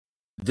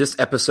This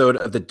episode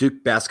of the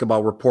Duke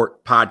Basketball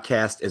Report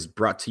podcast is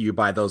brought to you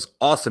by those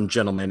awesome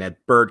gentlemen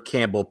at Bird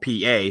Campbell,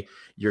 PA,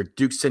 your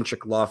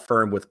Duke-centric law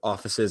firm with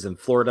offices in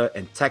Florida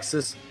and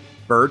Texas.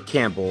 Bird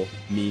Campbell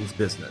means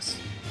business.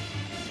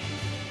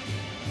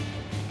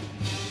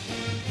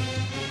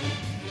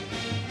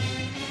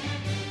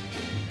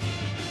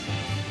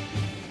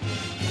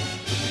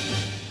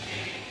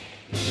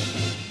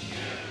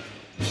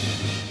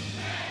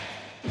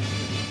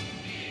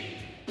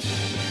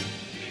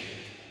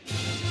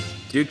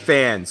 Duke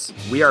fans,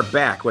 we are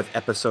back with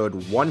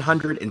episode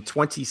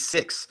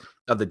 126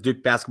 of the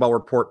Duke Basketball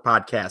Report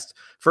podcast.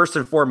 First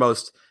and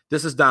foremost,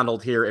 this is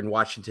Donald here in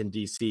Washington,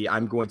 D.C.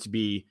 I'm going to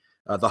be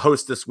the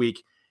host this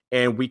week,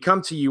 and we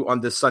come to you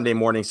on this Sunday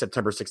morning,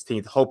 September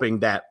 16th, hoping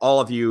that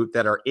all of you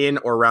that are in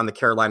or around the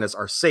Carolinas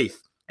are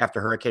safe after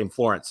Hurricane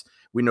Florence.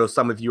 We know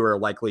some of you are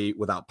likely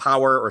without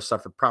power or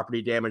suffered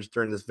property damage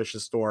during this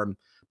vicious storm,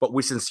 but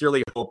we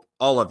sincerely hope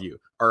all of you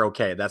are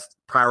okay. That's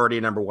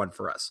priority number one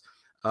for us.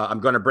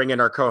 I'm going to bring in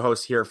our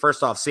co-host here.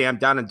 First off, Sam,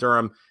 down in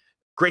Durham,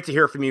 great to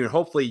hear from you. And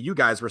hopefully you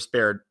guys were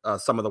spared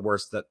some of the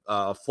worst that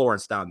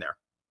Florence down there.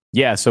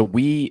 Yeah, so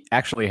we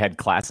actually had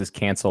classes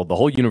canceled. The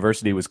whole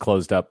university was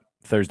closed up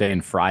Thursday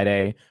and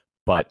Friday,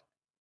 but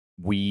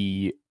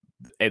the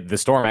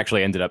storm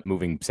actually ended up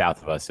moving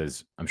south of us,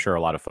 as I'm sure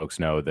a lot of folks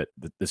know, that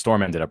the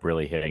storm ended up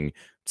really hitting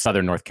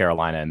southern North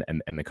Carolina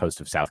and the coast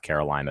of South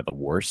Carolina the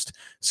worst.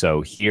 So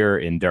here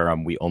in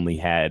Durham, we only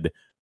had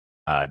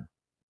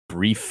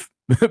brief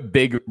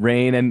big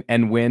rain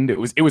and wind. It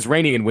was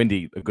raining and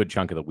windy a good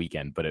chunk of the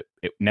weekend, but it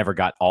never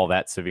got all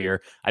that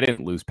severe. I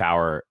didn't lose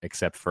power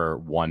except for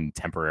one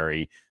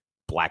temporary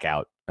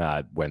blackout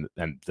when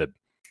the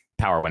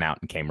power went out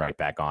and came right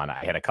back on.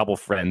 I had a couple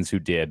friends who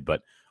did,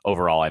 but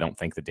overall, I don't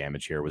think the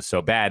damage here was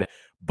so bad.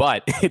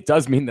 But it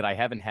does mean that I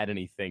haven't had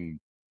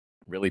anything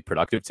really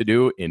productive to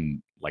do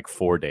in like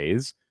 4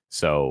 days.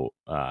 So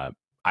I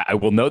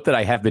will note that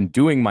I have been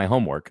doing my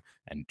homework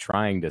and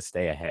trying to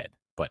stay ahead.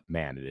 But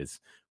man,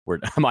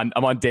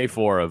 I'm on day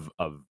 4 of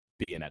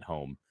being at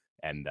home,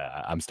 and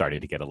I'm starting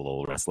to get a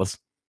little restless.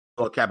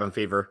 A little cabin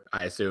fever,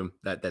 I assume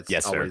that's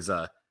yes, always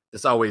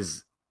it's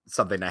always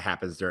something that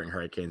happens during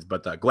hurricanes.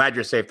 But glad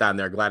you're safe down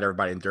there. Glad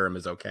everybody in Durham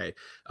is okay.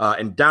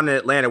 And down in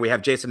Atlanta, we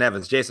have Jason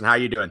Evans. Jason, how are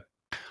you doing?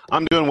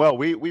 I'm doing well.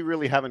 We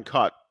really haven't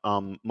caught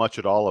much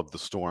at all of the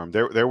storm.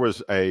 There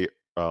was a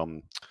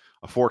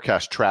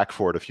forecast track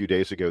for it a few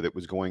days ago that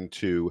was going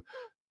to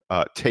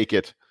take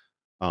it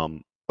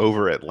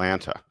over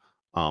Atlanta.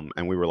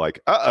 And we were like,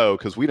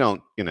 because we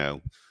don't, you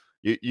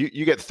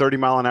get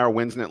 30-mile-an-hour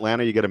winds in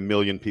Atlanta, you get 1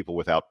 million people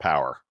without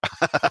power.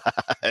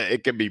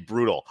 It can be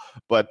brutal,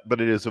 but it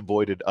has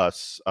avoided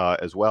us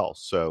as well.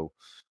 So,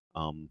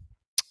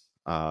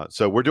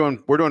 so we're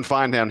doing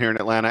fine down here in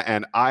Atlanta,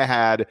 and I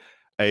had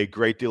a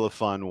great deal of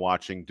fun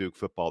watching Duke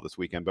football this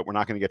weekend. But we're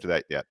not going to get to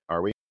that yet,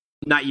 are we?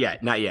 Not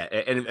yet.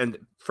 And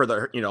for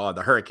the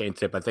the hurricane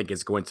tip, I think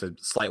is going to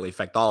slightly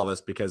affect all of us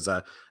because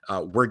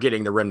we're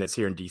getting the remnants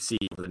here in DC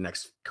for the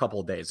next couple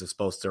of days. It's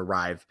supposed to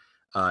arrive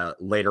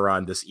later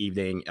on this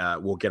evening.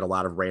 We'll get a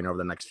lot of rain over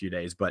the next few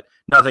days, but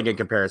nothing in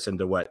comparison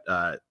to what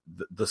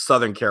the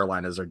Southern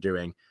Carolinas are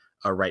doing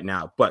right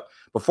now. But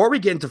before we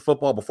get into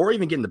football, before we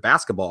even get into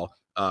basketball,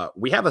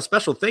 we have a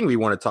special thing we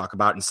want to talk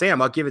about. And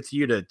Sam, I'll give it to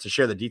you to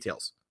share the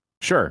details.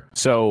 Sure.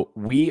 So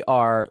we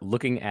are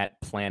looking at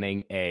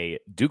planning a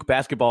Duke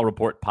Basketball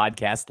Report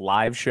podcast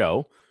live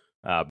show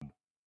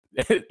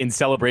in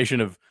celebration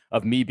of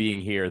me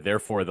being here.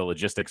 Therefore, the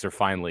logistics are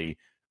finally,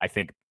 I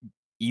think,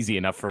 easy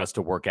enough for us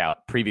to work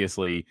out.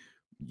 Previously,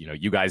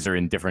 you guys are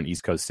in different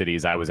East Coast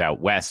cities. I was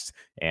out west,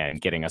 and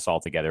getting us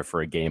all together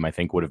for a game, I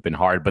think, would have been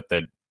hard. But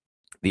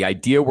the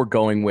idea we're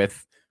going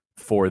with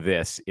for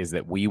this is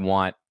that we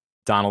want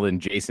Donald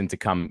and Jason to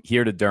come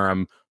here to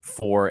Durham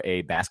for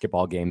a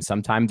basketball game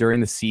sometime during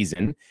the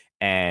season,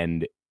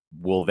 and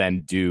we'll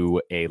then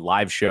do a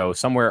live show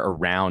somewhere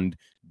around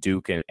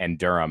Duke and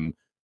Durham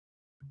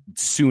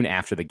soon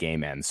after the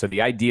game ends. So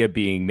the idea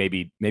being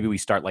maybe we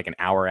start like an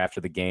hour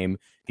after the game.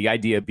 The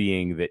idea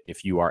being that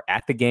if you are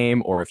at the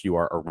game or if you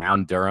are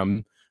around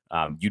Durham,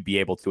 you'd be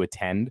able to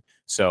attend.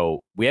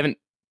 So we haven't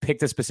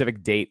picked a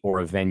specific date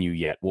or a venue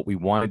yet. What we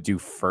want to do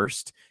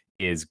first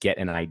is get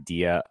an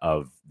idea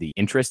of the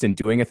interest in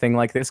doing a thing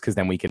like this, because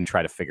then we can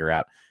try to figure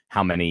out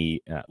how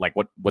many,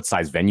 what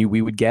size venue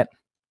we would get.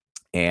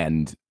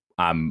 And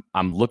I'm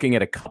looking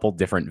at a couple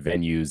different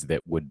venues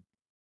that would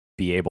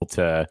be able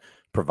to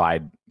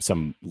provide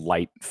some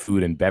light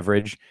food and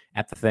beverage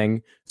at the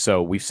thing.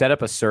 So we've set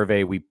up a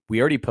survey. We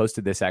already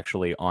posted this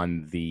actually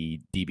on the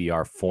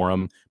DBR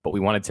forum, but we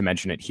wanted to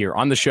mention it here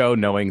on the show,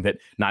 knowing that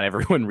not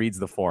everyone reads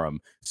the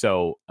forum.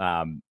 So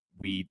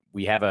we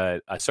have a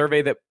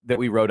survey that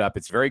we wrote up.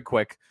 It's very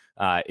quick.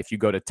 If you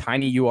go to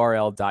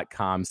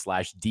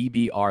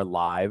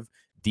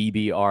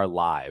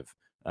tinyurl.com/dbrlive,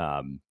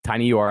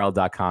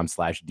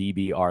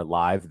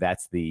 tinyurl.com/dbrlive.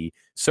 That's the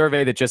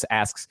survey that just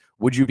asks,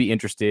 would you be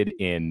interested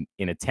in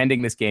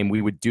attending this game?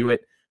 We would do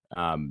it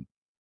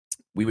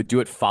we would do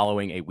it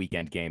following a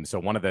weekend game. So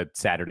one of the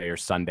Saturday or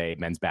Sunday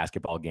men's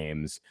basketball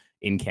games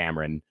in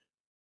Cameron,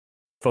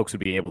 folks would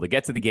be able to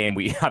get to the game.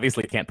 We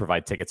obviously can't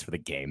provide tickets for the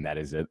game. That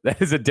is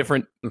a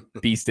different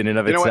beast in and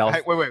of itself.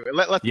 Hey, wait.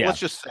 Let's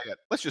just say it.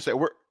 Let's just say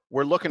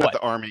we're looking at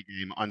the Army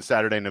game on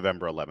Saturday,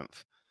 November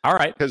 11th. All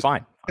right,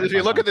 fine. Because if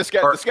you look at the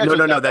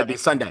schedule, no, that'd be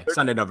Sunday,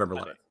 November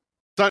 11th.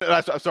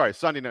 I'm sorry,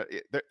 Sunday.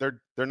 There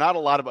are not a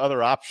lot of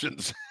other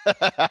options.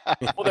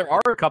 Well, there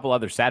are a couple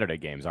other Saturday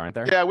games, aren't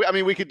there? Yeah,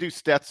 we could do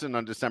Stetson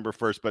on December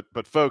 1st,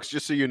 but folks,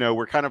 just so you know,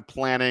 we're kind of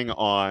planning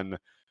on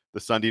the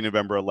Sunday,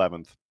 November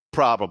 11th.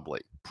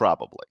 Probably.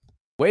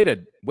 Way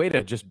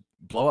to just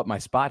blow up my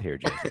spot here,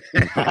 Jason.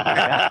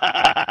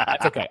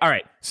 That's okay. All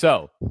right.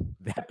 So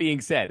that being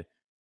said,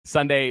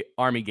 Sunday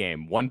Army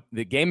game.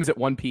 The game's at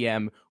 1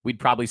 p.m. We'd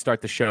probably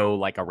start the show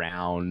like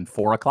around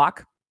 4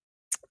 o'clock.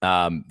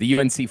 The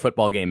UNC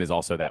football game is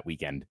also that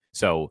weekend.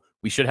 So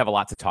we should have a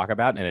lot to talk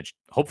about, and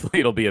hopefully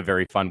it'll be a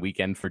very fun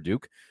weekend for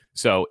Duke.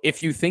 So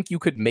if you think you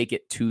could make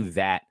it to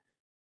that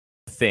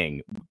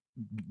thing,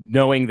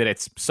 knowing that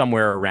it's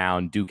somewhere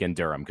around Duke and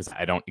Durham, because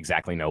I don't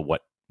exactly know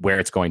where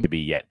it's going to be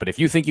yet. But if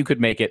you think you could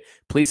make it,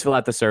 please fill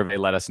out the survey.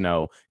 Let us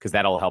know, because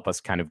that'll help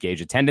us kind of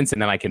gauge attendance,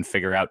 and then I can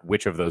figure out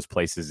which of those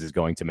places is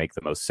going to make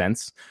the most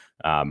sense.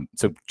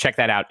 So check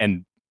that out,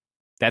 and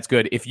that's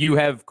good. If you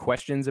have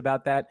questions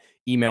about that,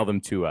 email them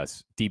to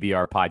us,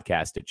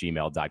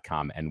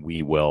 dbrpodcast@gmail.com, and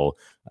we will,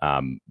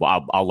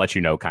 I'll let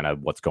you know kind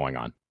of what's going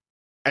on.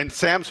 And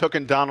Sam's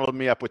hooking Donald and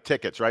me up with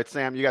tickets, right,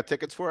 Sam? You got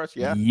tickets for us?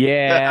 Yeah?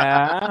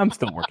 Yeah, I'm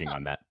still working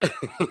on that.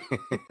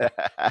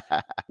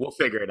 We'll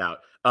figure it out.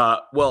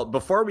 Well,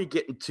 before we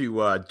get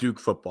into Duke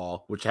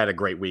football, which had a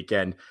great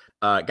weekend,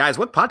 guys,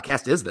 what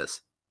podcast is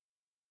this?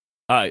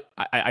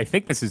 I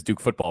think this is Duke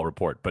Football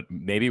Report, but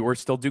maybe we're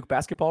still Duke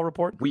Basketball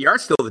Report? We are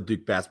still the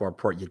Duke Basketball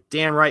Report. You're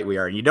damn right we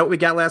are. You know what we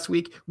got last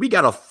week? We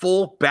got a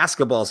full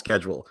basketball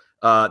schedule.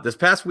 This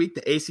past week,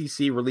 the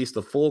ACC released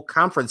a full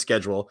conference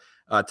schedule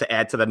to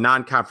add to the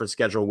non-conference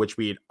schedule, which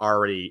we had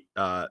already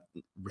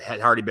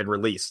been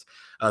released.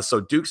 So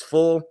Duke's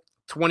full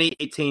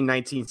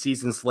 2018-19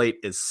 season slate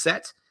is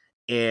set,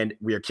 and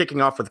we are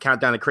kicking off with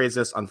Countdown to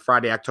Craziness on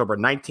Friday, October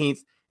 19th,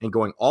 and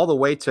going all the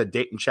way to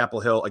Dayton Chapel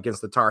Hill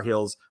against the Tar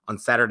Heels on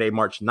Saturday,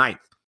 March 9th.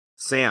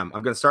 Sam,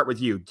 I'm going to start with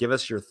you. Give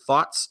us your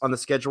thoughts on the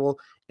schedule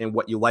and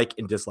what you like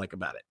and dislike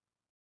about it.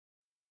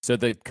 So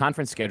the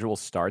conference schedule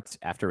starts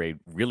after a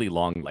really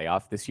long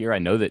layoff this year. I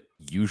know that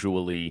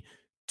usually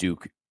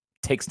Duke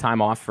takes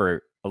time off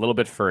for a little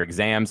bit for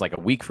exams, like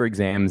a week for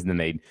exams, and then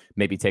they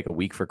maybe take a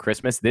week for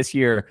Christmas. This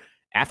year,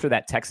 after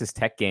that Texas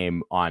Tech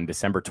game on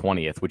December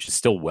 20th, which is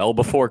still well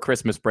before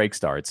Christmas break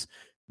starts,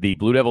 the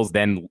Blue Devils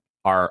then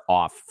are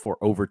off for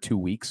over 2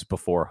 weeks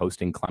before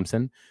hosting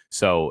Clemson.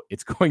 So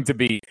it's going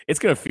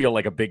to feel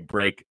like a big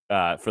break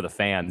for the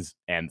fans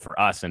and for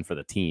us and for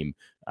the team.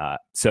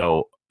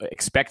 So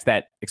expect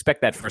that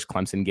first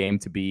Clemson game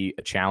to be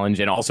a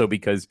challenge, and also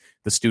because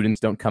the students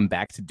don't come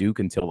back to Duke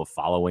until the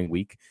following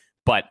week.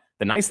 But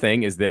the nice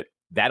thing is that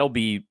that'll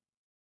be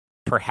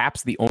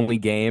perhaps the only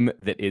game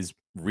that is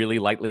really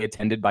lightly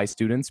attended by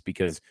students,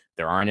 because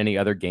there aren't any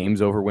other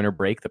games over winter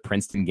break. The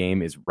Princeton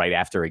game is right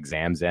after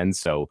exams end.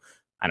 So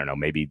I don't know,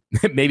 maybe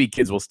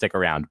kids will stick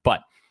around.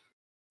 But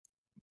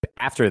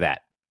after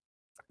that,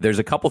 there's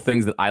a couple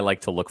things that I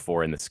like to look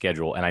for in the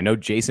schedule. And I know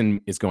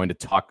Jason is going to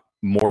talk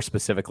more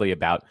specifically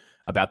about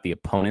the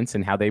opponents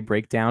and how they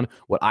break down.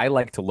 What I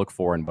like to look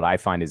for and what I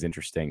find is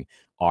interesting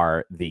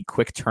are the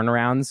quick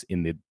turnarounds.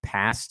 In the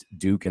past,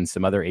 Duke and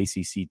some other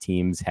ACC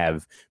teams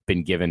have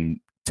been given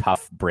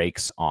tough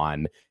breaks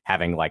on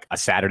having like a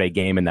Saturday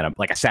game and then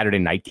a Saturday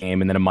night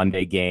game and then a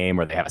Monday game,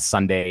 or they have a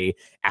Sunday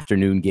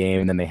afternoon game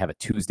and then they have a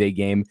Tuesday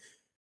game.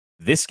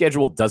 This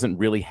schedule doesn't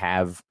really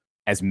have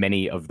as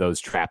many of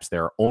those traps.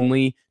 There are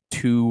only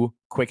 2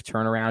 quick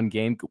turnaround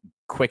game,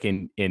 quick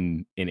in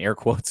air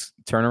quotes,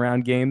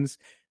 turnaround games.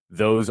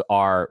 Those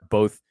are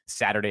both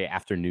Saturday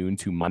afternoon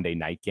to Monday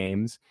night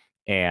games.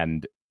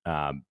 And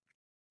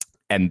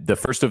the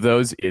first of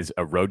those is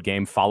a road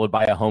game followed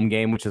by a home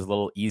game, which is a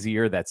little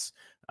easier. That's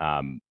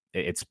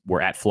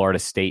we're at Florida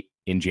State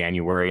in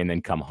January and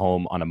then come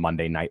home on a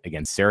Monday night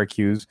against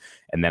Syracuse.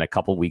 And then a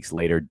couple weeks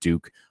later,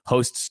 Duke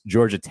hosts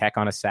Georgia Tech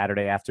on a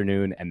Saturday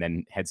afternoon and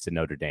then heads to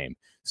Notre Dame.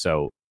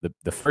 So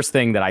the first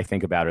thing that I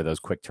think about are those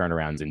quick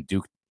turnarounds, and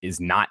Duke is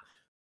not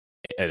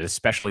an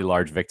especially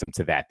large victim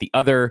to that. The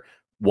other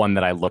one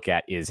that I look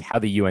at is how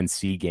the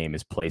UNC game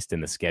is placed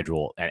in the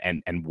schedule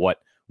and what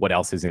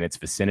else is in its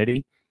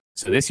vicinity.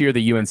 So this year,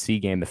 the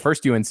UNC game, the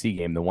first UNC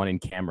game, the one in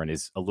Cameron,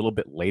 is a little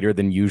bit later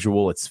than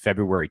usual. It's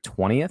February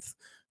 20th.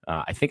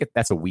 I think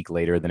that's a week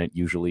later than it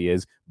usually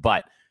is,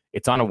 but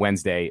it's on a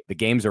Wednesday. The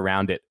games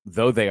around it,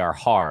 though they are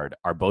hard,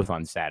 are both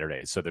on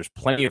Saturdays. So there's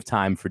plenty of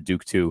time for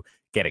Duke to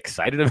get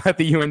excited about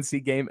the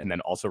UNC game and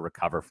then also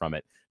recover from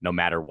it no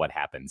matter what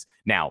happens.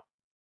 Now,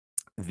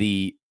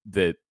 the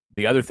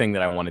other thing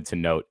that I wanted to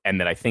note, and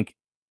that I think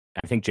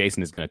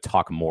Jason is going to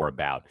talk more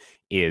about,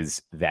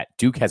 is that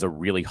Duke has a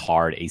really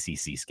hard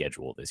ACC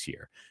schedule this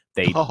year.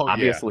 They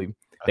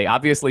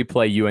obviously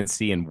play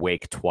UNC and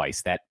Wake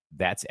twice. That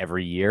that's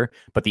every year.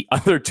 But the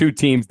other two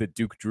teams that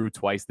Duke drew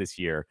twice this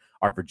year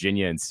are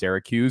Virginia and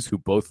Syracuse, who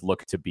both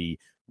look to be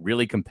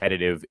really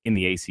competitive in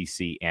the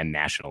ACC and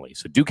nationally.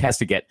 So Duke has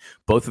to get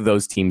both of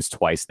those teams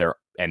twice there,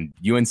 and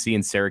UNC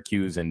and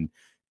Syracuse and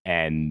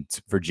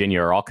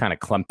Virginia are all kind of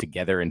clumped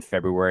together in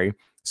February.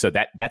 So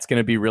that's going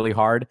to be really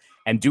hard.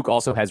 And Duke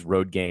also has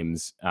road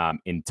games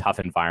in tough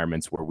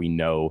environments where we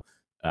know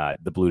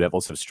the Blue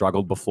Devils have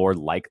struggled before,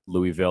 like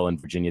Louisville and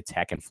Virginia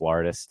Tech and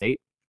Florida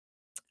State.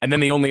 And then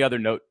the only other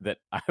note that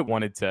I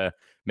wanted to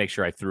make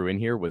sure I threw in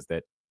here was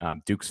that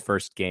Duke's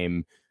first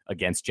game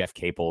against Jeff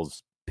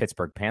Capel's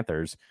Pittsburgh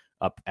Panthers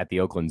up at the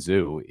Oakland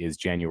Zoo is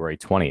January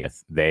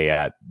 20th.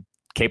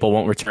 Capel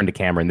won't return to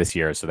Cameron this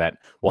year, so that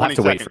we'll have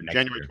to wait for next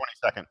January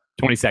year. 22nd.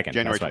 22nd.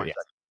 January Right,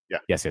 22nd.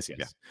 Yes.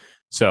 Yeah.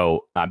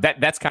 So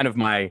that's kind of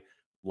my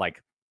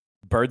like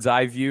bird's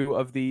eye view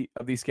of the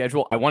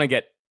schedule. I want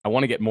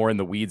to get more in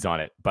the weeds on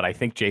it, but I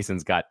think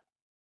Jason's got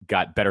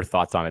better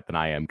thoughts on it than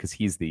I am, because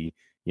he's the,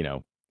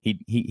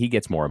 he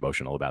gets more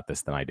emotional about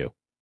this than I do.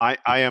 I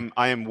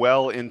am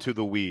well into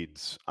the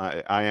weeds.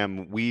 I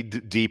am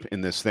weed deep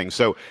in this thing.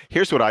 So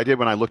here's what I did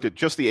when I looked at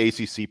just the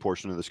ACC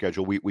portion of the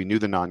schedule. We knew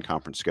the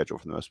non-conference schedule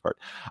for the most part.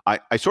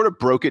 I sort of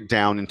broke it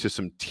down into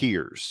some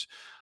tiers.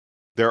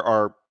 There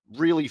are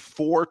really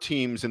 4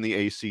 teams in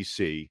the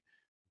ACC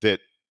that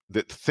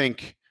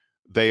think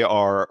they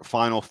are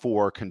Final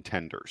Four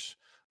contenders.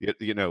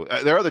 There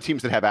are other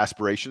teams that have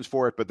aspirations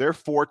for it, but there are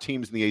 4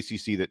 teams in the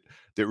ACC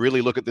that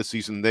really look at this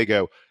season and they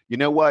go, you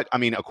know what? I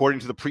mean, according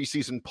to the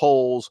preseason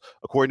polls,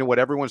 according to what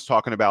everyone's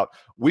talking about,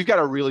 we've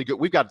got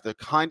the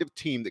kind of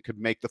team that could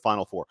make the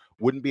Final Four.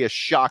 Wouldn't be a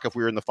shock if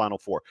we were in the Final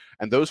Four.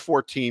 And those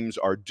 4 teams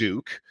are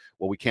Duke.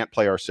 Well, we can't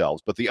play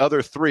ourselves, but the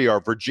other 3 are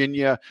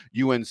Virginia,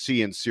 UNC,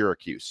 and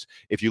Syracuse.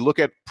 If you look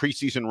at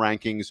preseason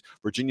rankings,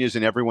 Virginia's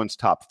in everyone's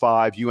top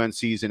 5,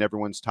 UNC's in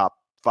everyone's top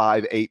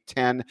 5, 8,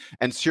 10,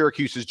 and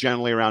Syracuse is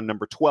generally around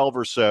number 12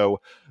 or so.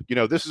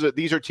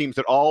 These are teams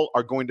that all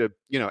are going to,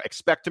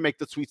 expect to make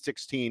the Sweet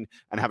 16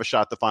 and have a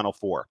shot at the Final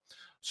Four.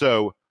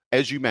 So,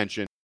 as you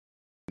mentioned,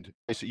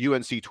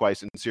 UNC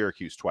twice and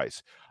Syracuse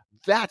twice.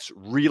 That's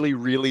really,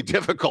 really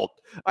difficult.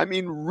 I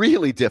mean,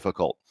 really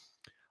difficult.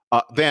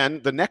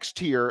 Then the next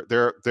tier,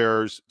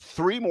 there's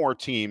 3 more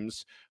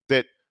teams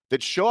that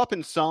show up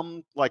in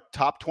some like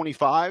top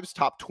 25s,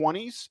 top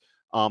 20s.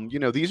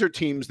 These are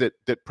teams that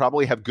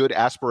probably have good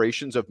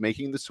aspirations of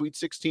making the Sweet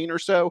 16 or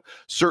so.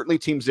 Certainly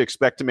teams that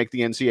expect to make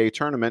the NCAA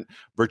tournament: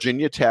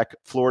 Virginia Tech,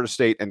 Florida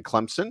State, and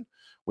Clemson.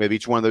 We have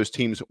each one of those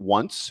teams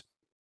once.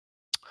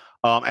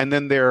 And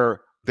then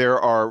there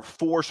are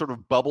 4 sort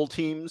of bubble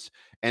teams: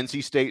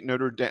 NC State,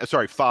 Notre Dame.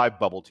 Sorry, 5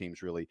 bubble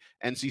teams, really.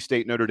 NC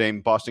State, Notre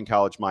Dame, Boston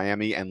College,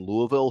 Miami, and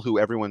Louisville, who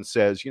everyone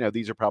says,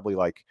 these are probably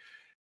like,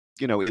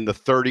 in the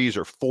 30s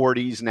or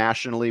 40s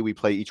nationally. We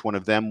play each one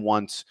of them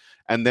once.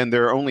 And then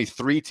there are only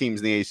 3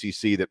 teams in the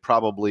ACC that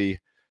probably,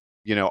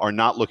 are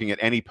not looking at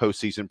any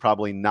postseason,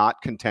 probably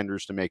not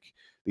contenders to make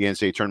the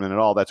NCAA tournament at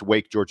all. That's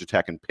Wake, Georgia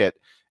Tech, and Pitt.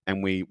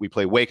 And we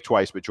play Wake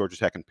twice, but Georgia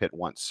Tech and Pitt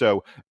once.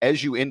 So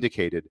as you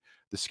indicated,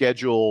 the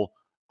schedule,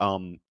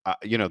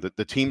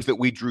 the teams that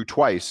we drew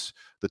twice,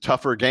 the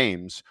tougher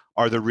games,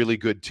 are the really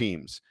good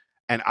teams.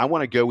 And I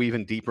want to go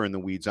even deeper in the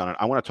weeds on it.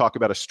 I want to talk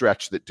about a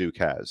stretch that Duke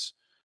has.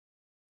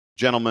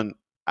 Gentlemen,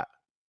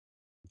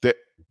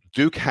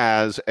 Duke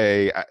has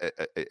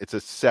it's a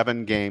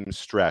 7-game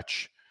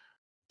stretch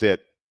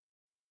that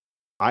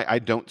I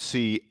don't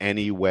see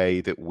any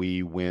way that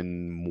we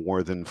win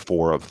more than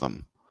 4 of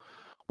them.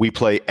 We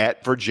play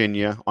at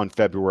Virginia on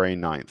February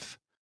 9th.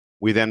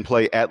 We then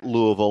play at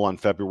Louisville on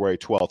February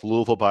 12th.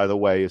 Louisville, by the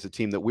way, is a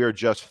team that we are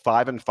just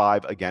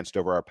 5-5 against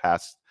over our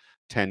past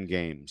 10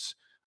 games.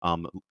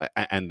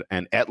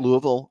 And at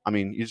Louisville, I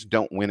mean, you just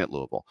don't win at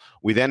Louisville.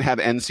 We then have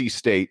NC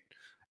State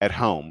at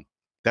home.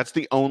 That's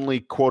the only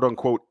quote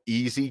unquote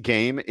easy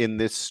game in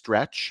this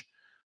stretch.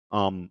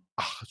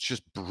 It's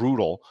just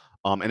brutal.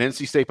 And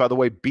NC State, by the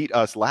way, beat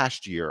us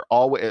last year.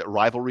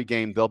 Rivalry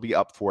game, they'll be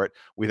up for it.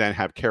 We then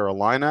have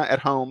Carolina at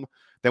home.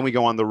 Then we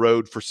go on the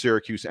road for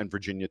Syracuse and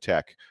Virginia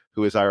Tech,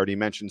 who, as I already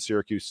mentioned,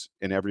 Syracuse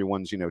in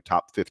everyone's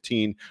top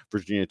 15,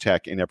 Virginia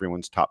Tech in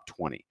everyone's top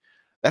 20.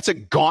 That's a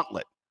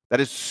gauntlet. That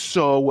is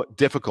so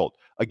difficult.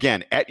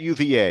 Again, at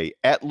UVA,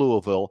 at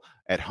Louisville,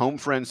 at home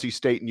for NC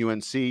State and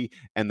UNC,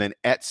 and then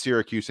at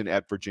Syracuse and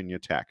at Virginia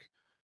Tech.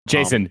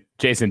 Jason,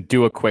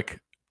 do a quick.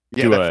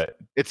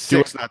 It's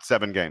 6, not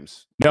 7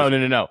 games.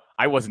 No.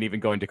 I wasn't even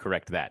going to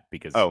correct that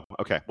because. Oh,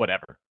 okay.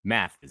 Whatever.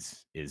 Math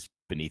is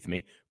beneath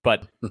me.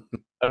 But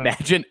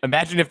imagine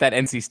if that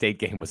NC State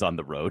game was on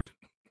the road.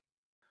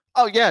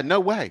 Oh yeah, no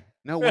way.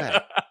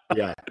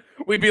 Yeah,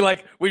 we'd be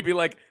like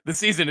the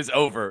season is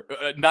over.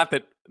 Not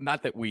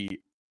that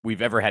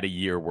we've ever had a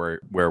year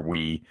where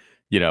we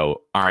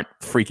aren't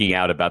freaking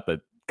out about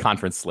the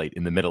conference slate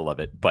in the middle of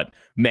it. But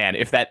man,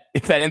 if that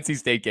NC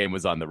State game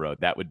was on the road,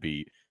 that would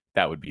be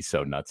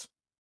so nuts.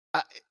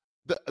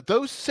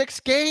 Those 6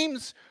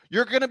 games,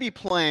 you're going to be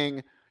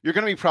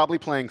probably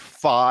playing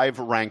 5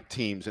 ranked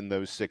teams in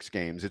those 6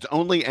 games. It's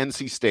only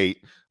NC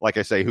State, like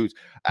I say,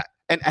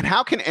 and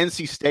how can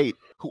NC State,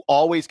 who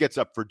always gets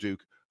up for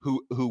Duke,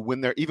 who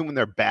when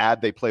they're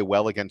bad, they play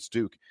well against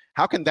Duke.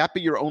 How can that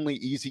be your only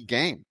easy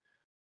game?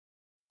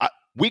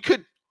 We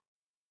could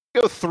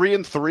go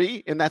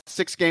 3-3 in that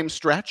 6-game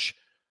stretch.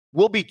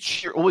 We'll be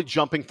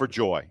jumping for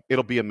joy.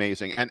 It'll be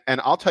amazing.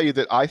 And I'll tell you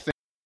that I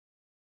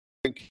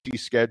think the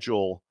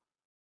schedule.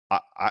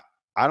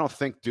 I don't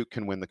think Duke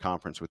can win the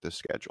conference with this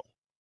schedule.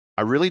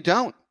 I really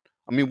don't.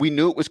 I mean, we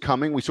knew it was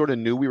coming. We sort of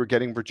knew we were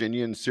getting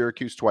Virginia and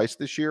Syracuse twice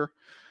this year,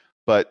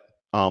 but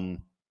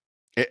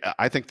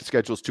I think the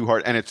schedule is too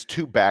hard and it's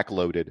too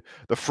backloaded.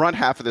 The front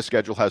half of the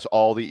schedule has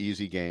all the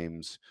easy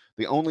games.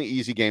 The only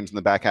easy games in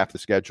the back half of the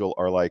schedule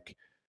are like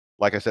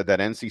I said, that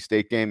NC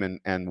State game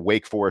and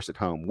Wake Forest at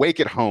home. Wake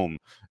at home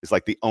is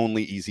like the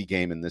only easy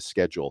game in this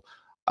schedule.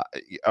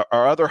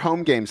 Our other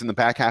home games in the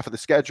back half of the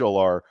schedule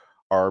are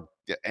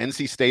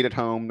NC State at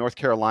home, North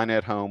Carolina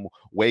at home,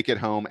 Wake at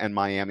home, and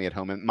Miami at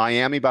home. And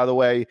Miami, by the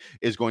way,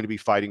 is going to be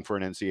fighting for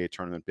an NCAA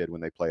tournament bid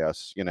when they play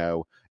us. You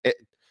know,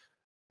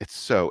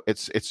 it's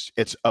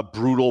a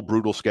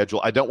brutal schedule.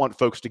 I don't want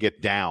folks to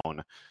get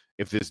down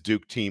if this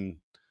Duke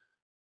team,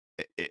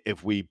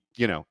 if we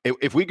go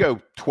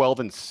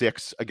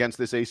 12-6 against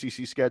this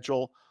ACC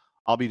schedule,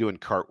 I'll be doing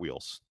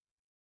cartwheels.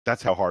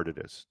 That's how hard it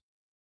is.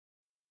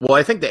 Well,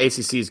 I think the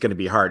ACC is going to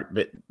be hard,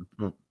 but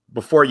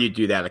before you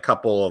do that, a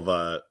couple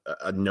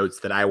of notes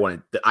that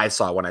I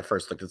saw when I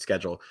first looked at the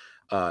schedule.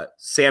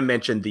 Sam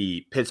mentioned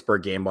the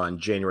Pittsburgh game on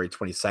January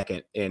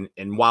 22nd,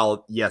 and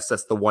while yes,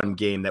 that's the one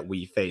game that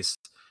we face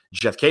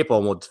Jeff Capel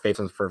and we'll face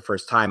him for the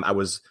first time, I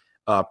was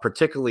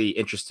particularly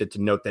interested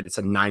to note that it's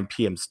a 9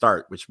 p.m.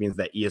 start, which means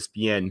that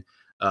ESPN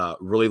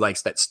really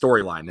likes that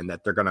storyline and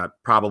that they're going to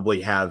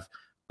probably have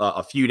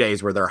a few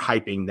days where they're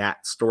hyping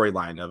that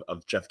storyline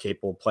of Jeff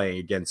Capel playing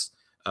against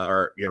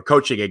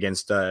coaching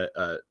against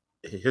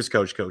his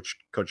Coach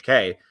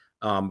K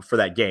for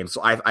that game.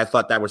 So I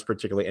thought that was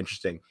particularly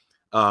interesting.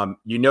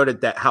 You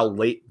noted that how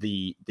late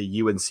the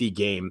UNC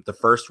game, the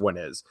first one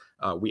is.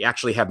 We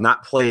actually have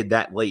not played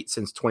that late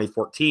since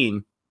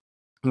 2014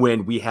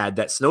 when we had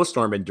that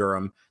snowstorm in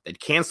Durham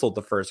that canceled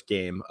the first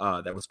game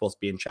that was supposed to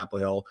be in Chapel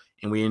Hill,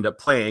 and we ended up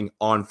playing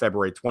on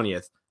February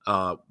 20th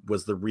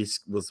was the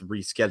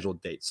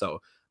rescheduled date.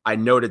 So I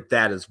noted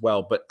that as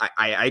well. But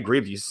I agree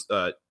with you,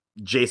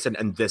 Jason,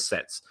 in this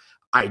sense.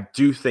 I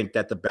do think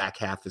that the back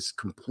half is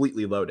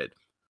completely loaded.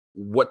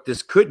 What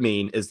this could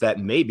mean is that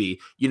maybe,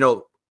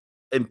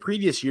 in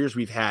previous years,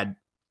 we've had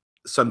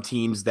some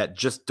teams that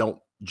just don't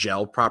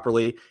gel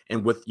properly.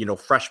 And with,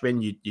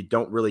 freshmen, you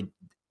don't really,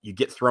 you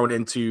get thrown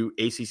into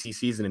ACC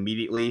season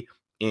immediately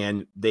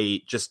and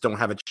they just don't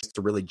have a chance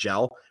to really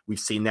gel. We've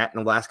seen that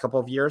in the last couple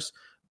of years.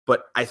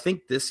 But I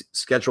think this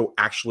schedule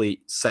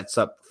actually sets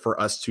up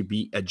for us to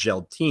be a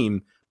gelled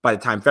team by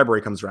the time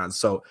February comes around.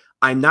 So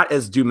I'm not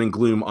as doom and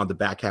gloom on the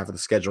back half of the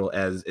schedule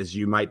as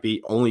you might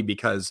be, only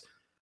because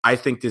I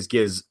think this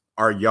gives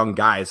our young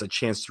guys a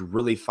chance to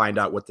really find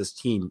out what this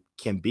team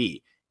can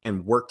be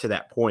and work to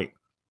that point.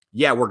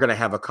 Yeah, we're going to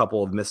have a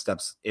couple of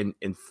missteps in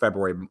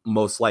February,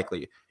 most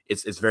likely.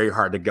 It's very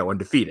hard to go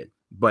undefeated,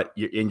 but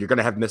you're going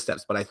to have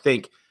missteps. But I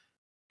think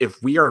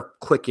if we are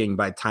clicking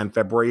by the time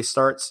February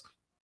starts,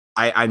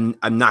 I'm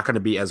not going to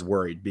be as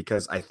worried,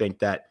 because I think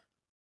that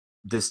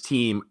this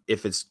team,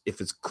 if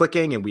it's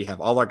clicking and we have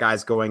all our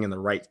guys going in the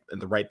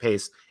right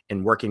pace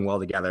and working well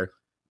together,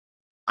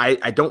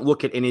 I don't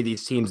look at any of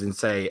these teams and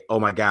say, oh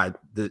my God,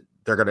 they're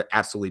going to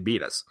absolutely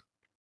beat us,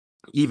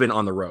 even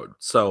on the road.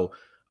 So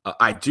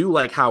I do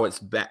like how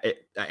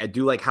I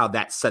do like how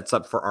that sets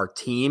up for our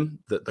team,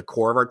 the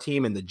core of our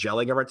team and the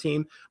gelling of our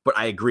team. But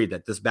I agree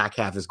that this back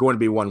half is going to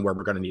be one where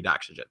we're going to need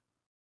oxygen.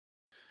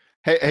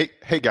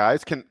 Hey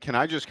guys, can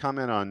I just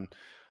comment on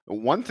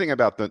one thing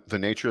about the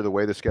nature of the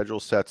way the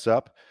schedule sets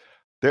up?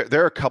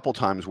 There are a couple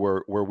times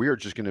where we are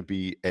just going to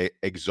be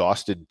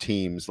exhausted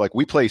teams. Like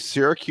we play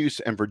Syracuse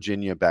and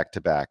Virginia back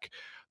to back.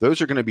 Those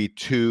are going to be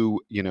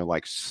two,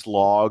 like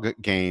slog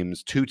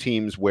games, two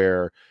teams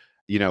where,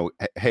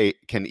 hey,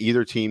 can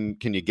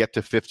you get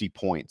to 50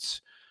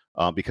 points?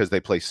 Because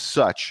they play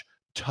such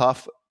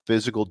tough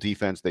physical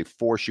defense. They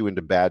force you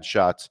into bad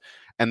shots.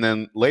 And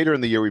then later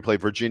in the year, we play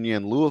Virginia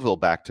and Louisville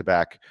back to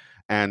back.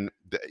 And,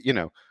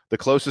 the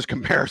closest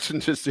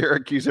comparison to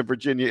Syracuse and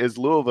Virginia is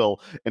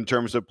Louisville in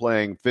terms of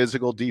playing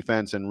physical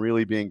defense and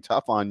really being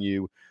tough on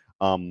you.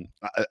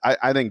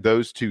 I think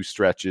those two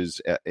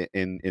stretches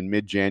in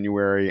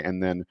mid-January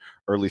and then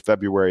early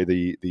February,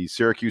 the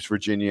Syracuse,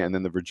 Virginia, and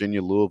then the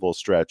Virginia, Louisville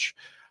stretch,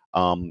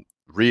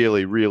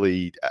 really,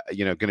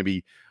 going to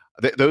be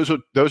those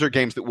are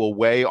games that will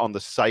weigh on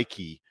the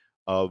psyche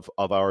of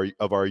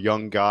our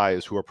young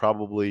guys who are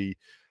probably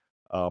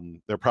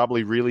they're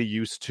probably really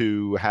used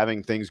to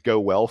having things go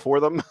well for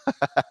them.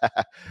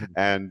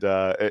 And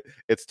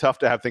it's tough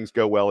to have things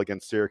go well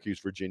against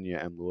Syracuse, Virginia,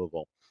 and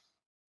Louisville.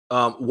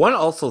 One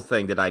also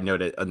thing that I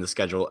noted on the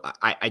schedule,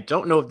 I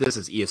don't know if this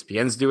is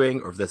ESPN's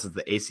doing or if this is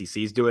the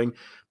ACC's doing,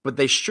 but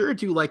they sure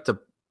do like to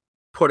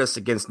put us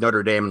against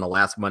Notre Dame on the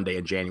last Monday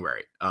in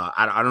January.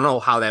 I don't know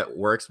how that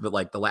works, but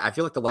I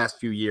feel like the last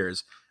few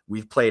years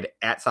we've played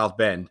at South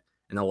Bend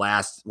in the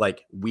last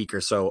like week or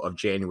so of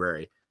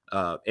January.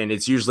 And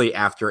it's usually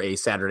after a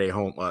Saturday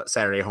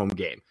home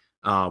game.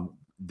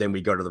 Then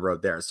we go to the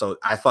road there. So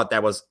I thought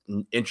that was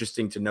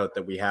interesting to note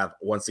that we have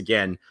once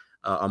again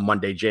on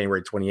Monday,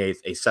 January 28th,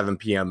 a 7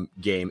 p.m.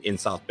 game in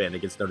South Bend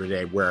against Notre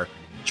Dame, where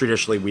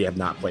traditionally we have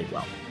not played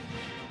well.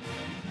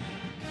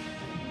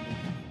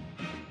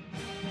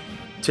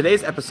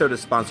 Today's episode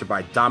is sponsored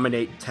by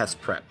Dominate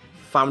Test Prep.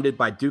 Founded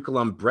by Duke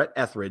alum Brett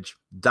Etheridge,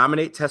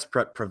 Dominate Test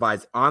Prep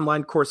provides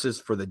online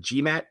courses for the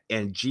GMAT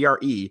and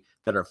GRE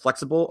that are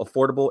flexible,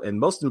 affordable, and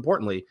most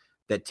importantly,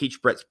 that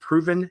teach Brett's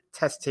proven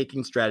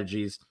test-taking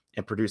strategies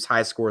and produce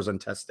high scores on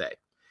test day.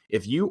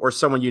 If you or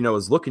someone you know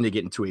is looking to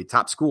get into a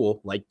top school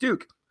like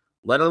Duke,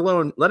 let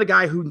a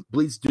guy who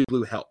bleeds Duke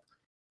blue help.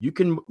 You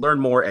can learn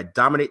more at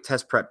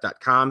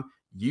dominatetestprep.com.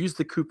 Use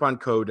the coupon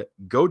code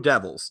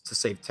GODEVILS to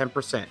save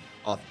 10%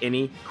 off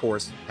any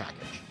course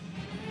package.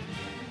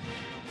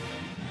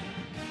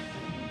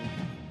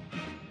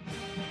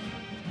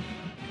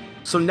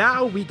 So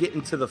now we get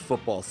into the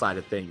football side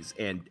of things,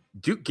 and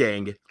Duke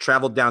Gang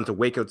traveled down to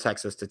Waco,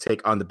 Texas to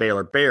take on the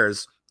Baylor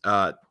Bears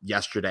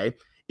yesterday.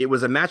 It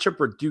was a matchup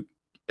where Duke,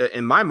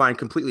 in my mind,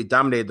 completely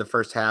dominated the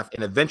first half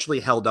and eventually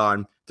held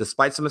on,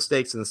 despite some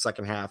mistakes in the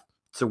second half,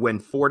 to win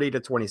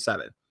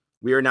 40-27.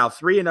 We are now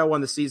 3-0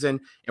 on the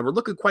season, and we're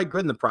looking quite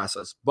good in the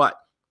process. But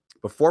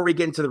before we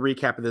get into the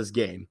recap of this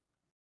game,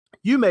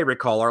 you may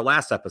recall our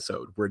last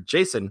episode where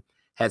Jason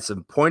had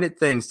some pointed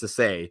things to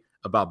say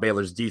about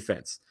Baylor's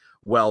defense.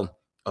 Well,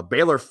 a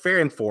Baylor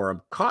fan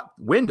forum caught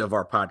wind of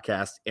our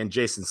podcast and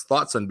Jason's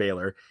thoughts on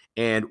Baylor,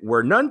 and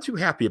were none too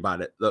happy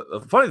about it.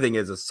 The funny thing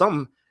is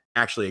some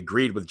actually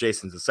agreed with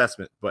Jason's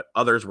assessment, but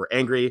others were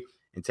angry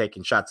and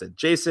taking shots at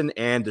Jason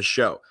and the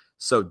show.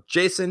 So,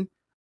 Jason,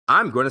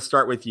 I'm going to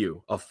start with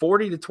you. A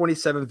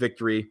 40-27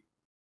 victory.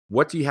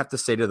 What do you have to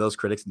say to those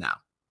critics now?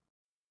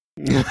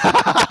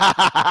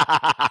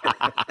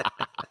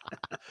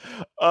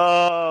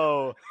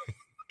 Oh,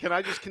 can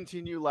I just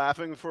continue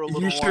laughing for a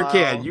little while? You sure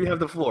can. You have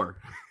the floor.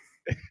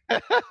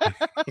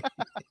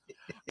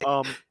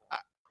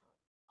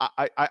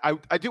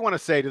 I do want to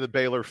say to the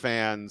Baylor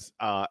fans,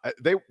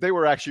 they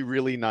were actually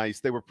really nice.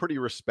 They were pretty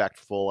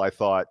respectful, I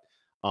thought,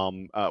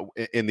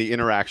 in the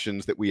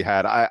interactions that we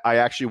had. I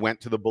actually went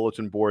to the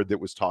bulletin board that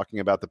was talking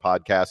about the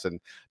podcast and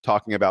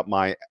talking about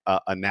my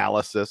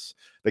analysis.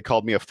 They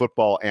called me a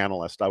football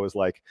analyst. I was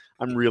like,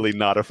 I'm really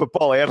not a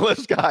football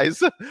analyst,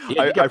 guys.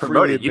 Yeah, you got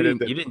promoted. You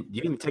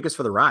didn't take us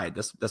for the ride.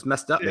 That's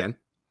messed up, man.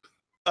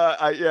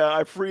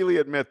 I freely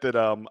admit that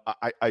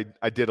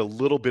I did a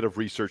little bit of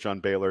research on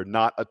Baylor,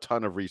 not a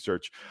ton of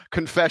research.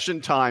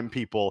 Confession time,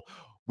 people.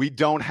 We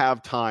don't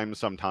have time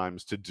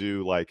sometimes to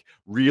do like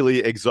really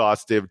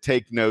exhaustive,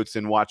 take notes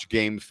and watch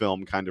game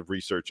film kind of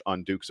research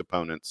on Duke's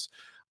opponents.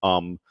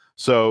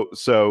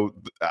 So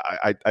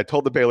I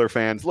told the Baylor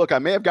fans, look, I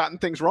may have gotten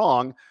things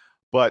wrong,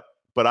 but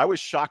I was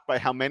shocked by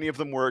how many of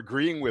them were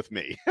agreeing with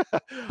me.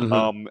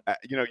 Mm-hmm.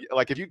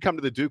 Like if you'd come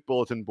to the Duke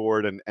bulletin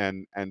board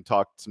and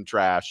talk some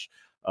trash,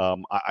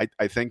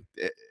 I think,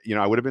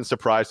 I would have been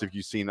surprised if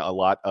you've seen a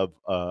lot of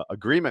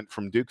agreement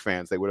from Duke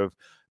fans. They would have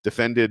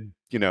defended,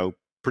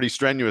 pretty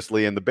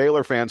strenuously. And the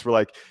Baylor fans were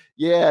like,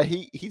 yeah,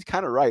 he's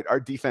kind of right. Our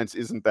defense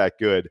isn't that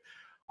good.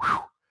 Whew.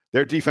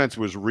 Their defense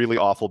was really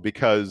awful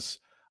because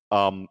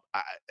Duke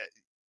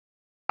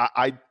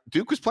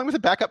was playing with a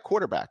backup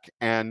quarterback,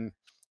 and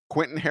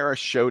Quentin Harris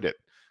showed it.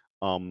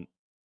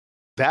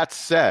 That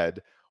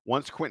said,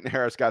 once Quentin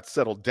Harris got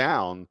settled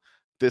down,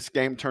 this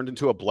game turned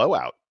into a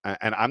blowout.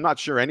 And I'm not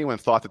sure anyone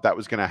thought that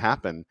was going to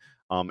happen.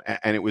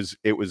 And it was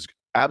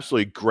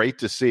absolutely great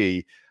to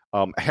see.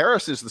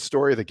 Harris is the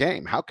story of the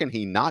game. How can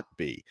he not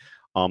be?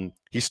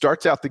 He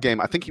starts out the game,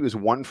 I think he was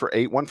 1 for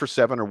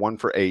 7 or 1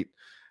 for 8,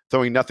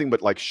 throwing nothing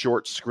but like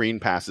short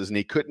screen passes, and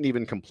he couldn't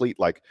even complete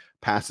like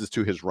passes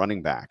to his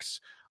running backs.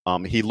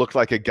 He looked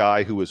like a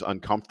guy who was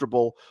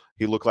uncomfortable.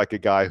 He looked like a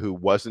guy who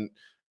wasn't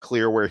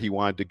clear where he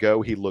wanted to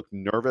go. He looked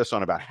nervous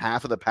on about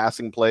half of the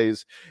passing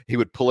plays. He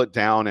would pull it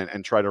down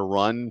and try to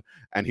run,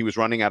 and he was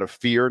running out of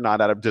fear,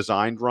 not out of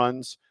designed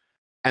runs.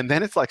 And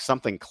then it's like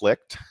something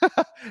clicked.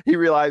 He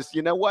realized,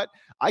 you know what?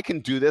 I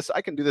can do this.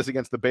 I can do this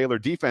against the Baylor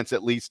defense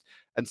at least.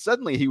 And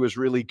suddenly he was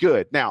really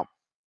good. Now,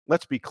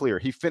 let's be clear.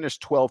 He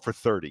finished 12 for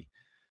 30.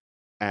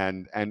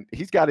 And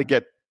he's got to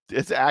get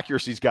his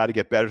accuracy's got to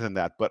get better than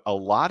that. But a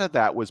lot of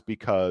that was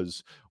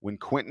because when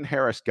Quentin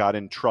Harris got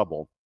in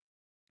trouble,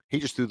 he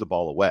just threw the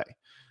ball away.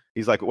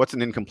 He's like, what's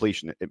an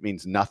incompletion? It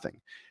means nothing.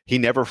 He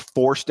never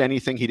forced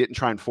anything. He didn't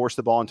try and force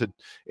the ball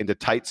into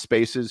tight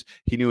spaces.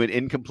 He knew an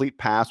incomplete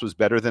pass was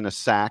better than a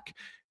sack.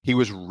 He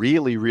was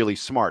really, really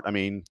smart. I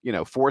mean,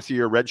 fourth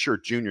year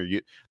redshirt junior,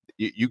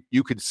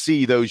 you could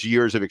see those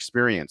years of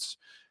experience.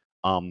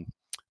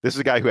 This is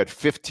a guy who had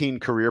 15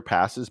 career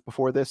passes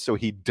before this, so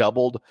he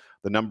doubled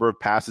the number of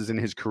passes in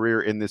his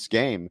career in this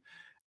game.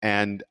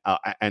 And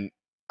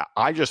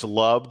I just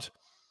loved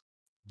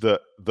the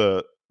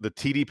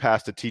TD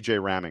pass to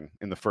TJ Ramming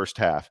in the first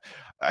half.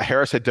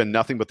 Harris had done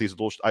nothing but these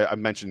little, I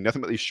mentioned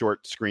nothing but these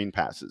short screen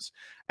passes.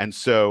 And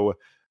so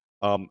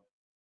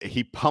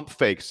he pump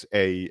fakes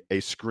a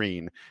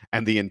screen,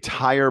 and the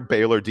entire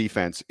Baylor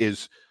defense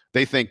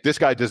they think this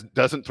guy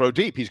doesn't throw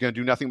deep. He's going to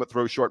do nothing but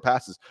throw short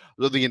passes.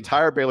 So the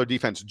entire Baylor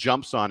defense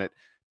jumps on it.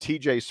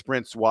 TJ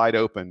sprints wide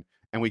open,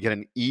 and we get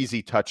an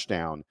easy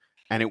touchdown.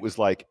 And it was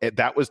like,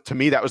 to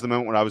me, that was the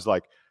moment when I was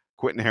like,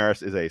 Quentin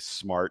Harris is a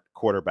smart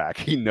quarterback.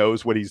 He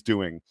knows what he's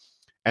doing.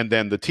 And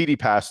then the TD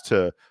pass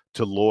to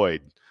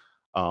Lloyd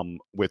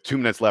with 2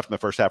 minutes left in the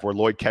first half, where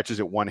Lloyd catches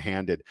it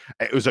one-handed.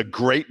 It was a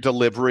great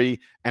delivery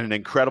and an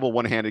incredible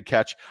one-handed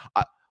catch.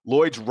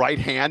 Lloyd's right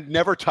hand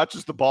never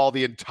touches the ball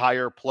the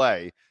entire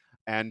play.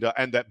 And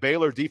that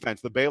Baylor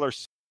defense, the Baylor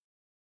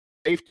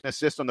saved an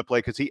assist on the play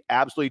because he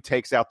absolutely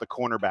takes out the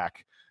cornerback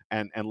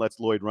and lets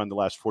Lloyd run the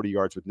last 40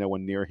 yards with no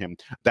one near him.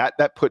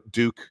 That put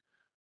Duke,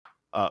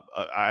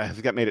 I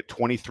think that made it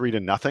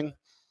 23-0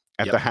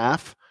 at the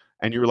half.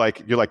 And you're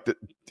like,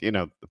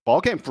 the ball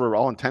game for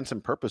all intents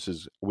and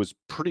purposes was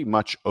pretty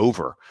much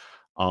over.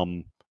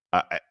 And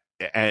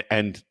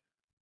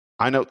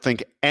I don't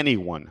think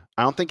anyone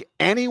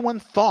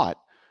thought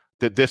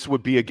that this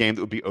would be a game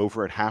that would be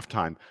over at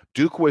halftime.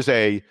 Duke was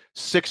a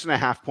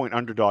 6.5-point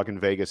underdog in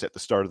Vegas at the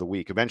start of the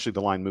week. Eventually, the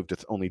line moved to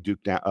only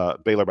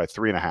Baylor by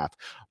 3.5.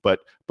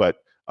 But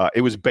it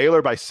was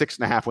Baylor by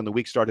 6.5 when the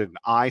week started, and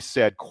I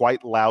said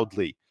quite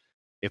loudly,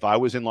 if I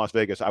was in Las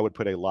Vegas, I would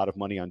put a lot of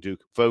money on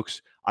Duke.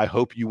 Folks, I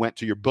hope you went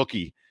to your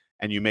bookie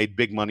and you made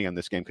big money on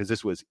this game, because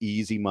this was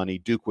easy money.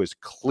 Duke was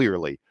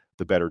clearly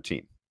the better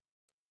team.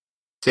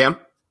 Sam?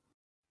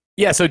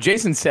 Yeah, so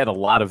Jason said a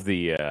lot of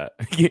the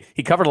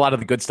he covered a lot of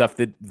the good stuff.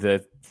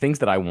 The things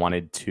that I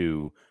wanted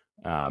to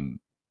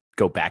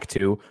go back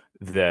to,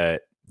 the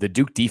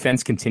Duke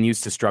defense continues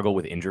to struggle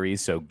with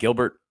injuries. So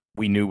Gilbert,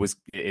 we knew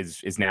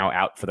is now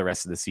out for the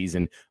rest of the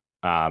season.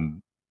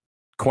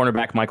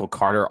 Cornerback Michael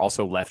Carter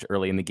also left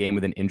early in the game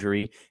with an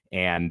injury,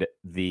 and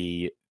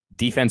the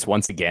defense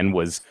once again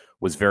was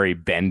very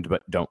bend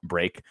but don't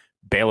break.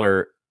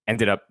 Baylor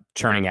ended up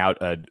churning out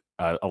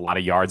a lot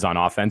of yards on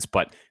offense,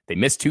 but they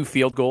missed 2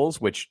 field goals,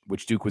 which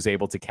Duke was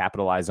able to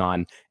capitalize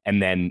on.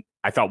 And then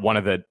I thought one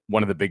of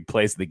the big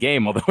plays of the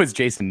game, although as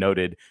Jason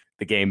noted,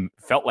 the game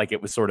felt like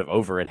it was sort of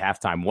over at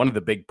halftime. One of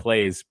the big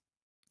plays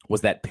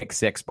was that pick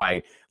 6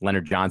 by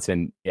Leonard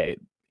Johnson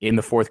in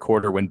the fourth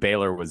quarter when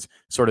Baylor was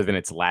sort of in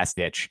its last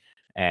ditch.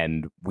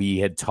 And we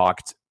had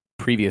talked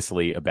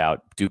previously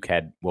about Duke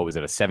had, a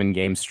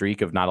 7-game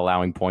streak of not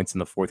allowing points in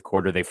the fourth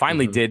quarter. They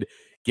finally did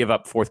give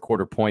up fourth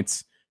quarter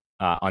points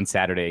on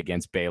Saturday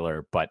against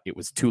Baylor, but it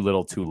was too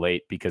little too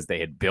late because they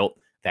had built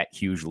that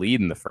huge lead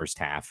in the first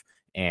half,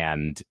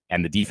 and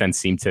the defense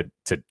seemed to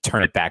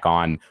turn it back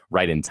on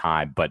right in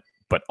time, but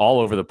all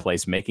over the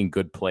place, making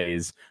good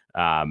plays,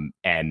 and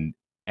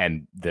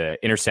the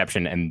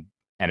interception and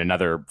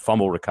another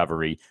fumble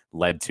recovery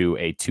led to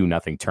a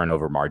 2-0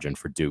 turnover margin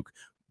for Duke.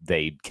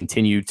 They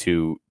continue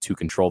to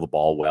control the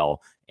ball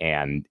well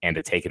and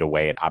to take it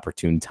away at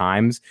opportune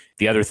times.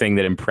 The other thing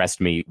that impressed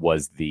me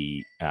was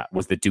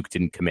that Duke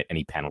didn't commit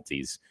any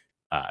penalties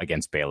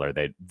against Baylor.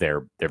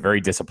 They're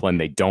very disciplined.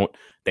 They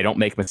don't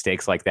make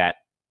mistakes like that.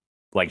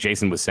 Like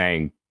Jason was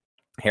saying,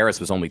 Harris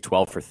was only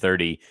 12 for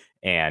 30,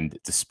 and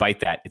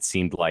despite that, it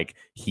seemed like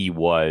he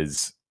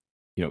was,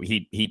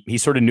 he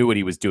sort of knew what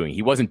he was doing.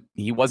 He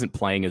wasn't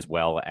playing as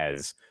well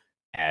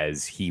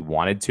as he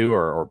wanted to,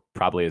 or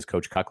probably as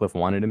Coach Cutcliffe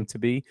wanted him to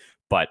be,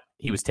 but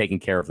he was taking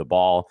care of the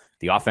ball.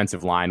 The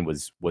offensive line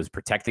was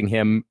protecting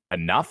him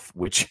enough,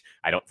 which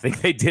I don't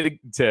think they did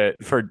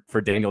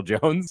for Daniel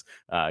Jones,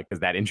 because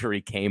that injury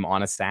came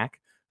on a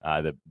sack,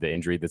 the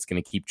injury that's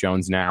going to keep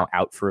Jones now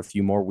out for a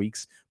few more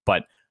weeks.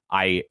 But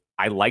I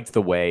liked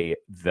the way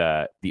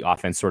the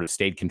offense sort of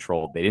stayed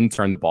controlled. They didn't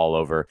turn the ball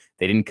over.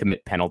 They didn't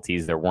commit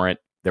penalties. There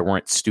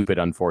weren't stupid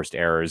unforced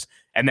errors.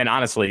 And then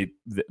honestly,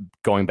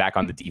 going back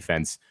on the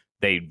defense,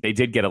 they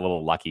did get a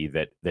little lucky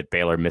that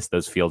Baylor missed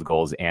those field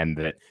goals, and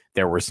that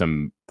there were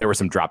some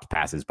dropped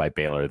passes by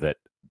Baylor that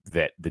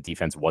the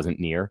defense wasn't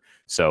near.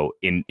 So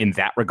in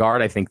that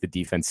regard, I think the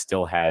defense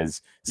still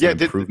has some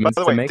improvements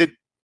to make.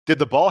 Did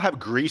the ball have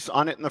grease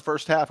on it in the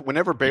first half?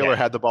 Whenever Baylor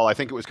had the ball, I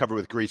think it was covered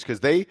with grease, because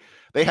they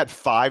had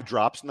 5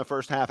 drops in the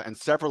first half, and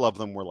several of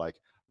them were like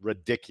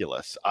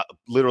ridiculous.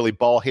 Literally,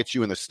 ball hits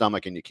you in the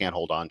stomach and you can't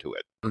hold on to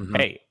it. Mm-hmm.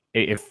 Hey,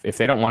 if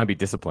they don't want to be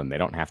disciplined, they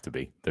don't have to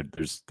be.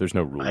 There's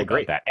no rule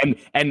about that.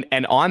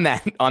 And on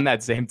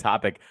that same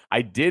topic,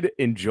 I did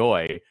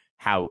enjoy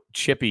how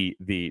chippy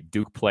the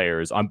Duke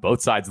players on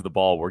both sides of the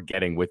ball were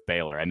getting with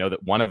Baylor. I know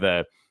that one of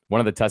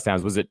the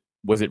touchdowns was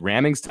it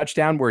Ramming's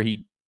touchdown where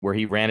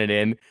he ran it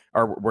in,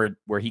 or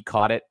where he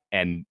caught it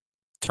and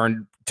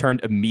turned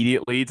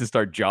immediately to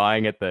start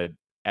jawing at the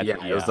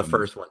it was the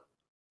first one.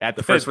 At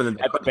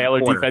the Baylor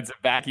defensive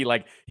back, he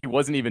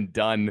wasn't even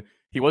done.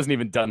 He wasn't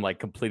even done like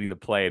completing the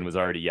play and was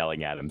already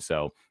yelling at him.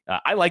 So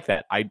I like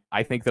that.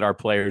 I think that our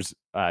players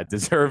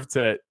deserve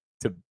to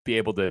be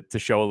able to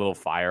show a little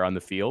fire on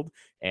the field,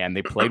 and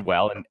they played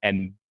well.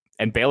 And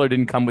Baylor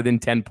didn't come within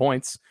 10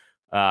 points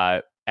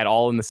at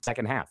all in the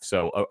second half.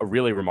 So a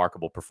really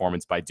remarkable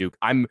performance by Duke.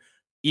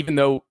 Even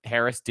though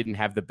Harris didn't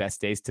have the best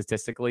day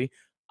statistically,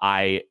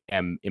 I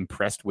am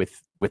impressed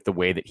with with the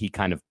way that he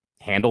kind of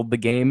handled the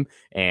game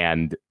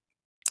and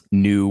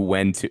knew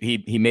when to.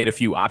 He made a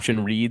few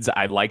option reads.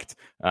 I liked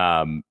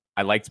on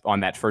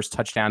that first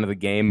touchdown of the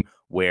game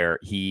where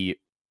he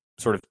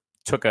sort of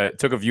took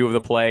a view of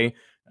the play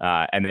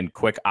and then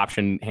quick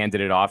option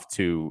handed it off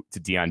to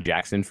Deion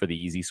Jackson for the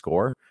easy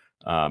score.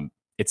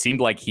 It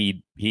seemed like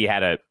he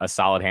had a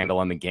solid handle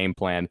on the game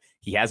plan.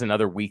 He has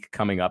another week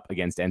coming up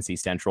against NC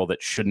Central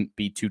that shouldn't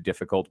be too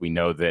difficult. We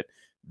know that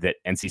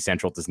NC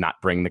Central does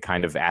not bring the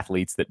kind of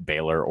athletes that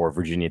Baylor or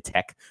Virginia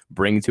Tech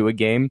bring to a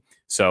game.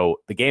 So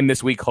the game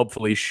this week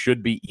hopefully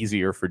should be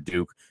easier for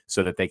Duke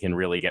so that they can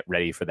really get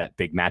ready for that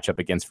big matchup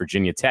against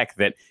Virginia Tech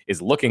that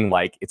is looking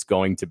like it's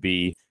going to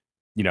be,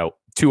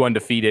 two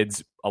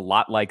undefeateds, a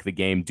lot like the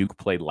game Duke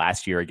played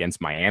last year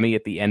against Miami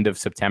at the end of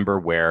September,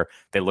 where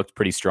they looked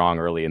pretty strong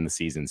early in the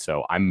season.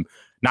 So I'm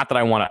not that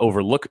I want to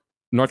overlook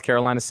North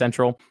Carolina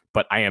Central,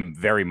 but I am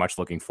very much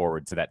looking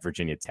forward to that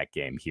Virginia Tech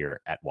game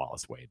here at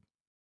Wallace Wade.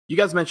 You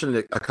guys mentioned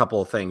a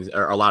couple of things,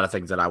 or a lot of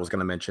things that I was going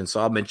to mention. So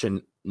I'll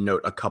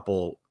note a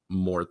couple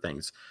more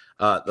things.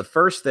 The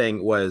first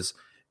thing was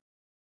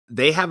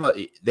they have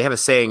a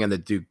saying in the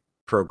Duke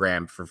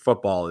program for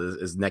football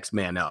is next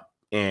man up.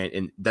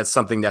 And that's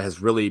something that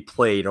has really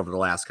played over the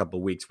last couple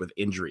of weeks with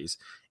injuries.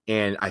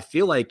 And I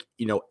feel like,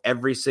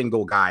 every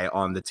single guy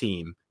on the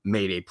team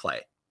made a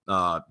play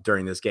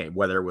during this game,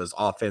 whether it was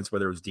offense,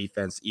 whether it was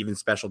defense, even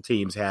special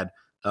teams had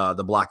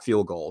the block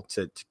field goal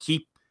to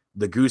keep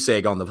the goose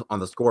egg on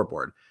the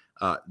scoreboard.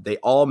 They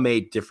all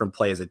made different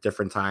plays at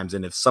different times.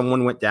 And if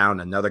someone went down,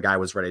 another guy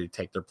was ready to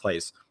take their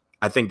place.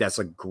 I think that's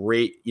a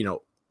great,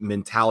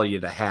 mentality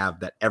to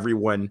have, that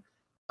everyone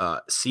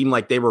seemed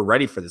like they were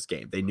ready for this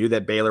game. They knew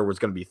that Baylor was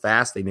going to be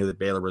fast. They knew that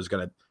Baylor was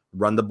going to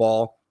run the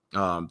ball.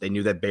 They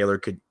knew that Baylor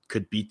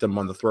could beat them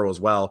on the throw as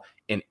well.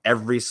 And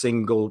every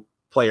single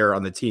player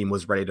on the team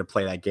was ready to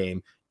play that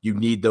game. You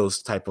need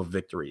those type of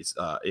victories,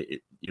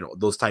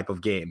 those type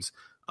of games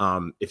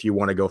if you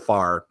want to go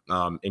far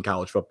in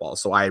college football.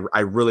 So I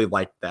really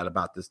like that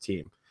about this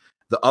team.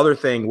 The other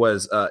thing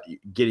was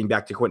getting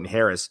back to Quentin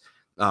Harris.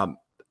 I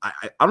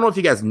don't know if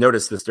you guys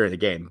noticed this during the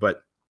game,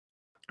 but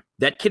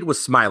that kid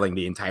was smiling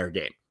the entire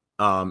game.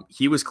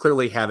 He was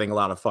clearly having a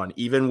lot of fun.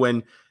 Even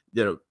when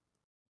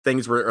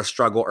things were a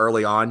struggle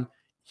early on,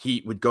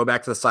 he would go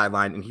back to the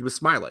sideline and he was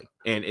smiling.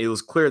 And it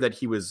was clear that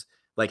he was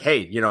like,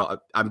 hey,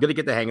 I'm going to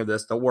get the hang of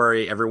this. Don't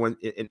worry, everyone.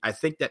 And I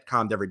think that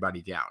calmed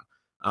everybody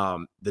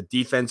down. The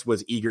defense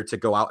was eager to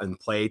go out and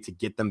play to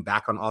get them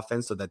back on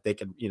offense so that they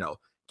could,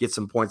 get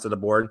some points on the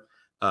board.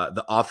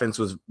 The offense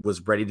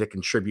was ready to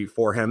contribute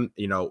for him,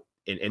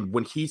 and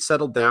when he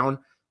settled down,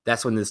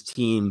 that's when this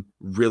team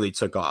really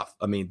took off.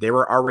 I mean, they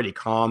were already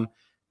calm.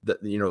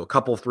 A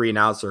couple of 3 and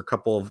outs or a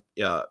couple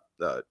of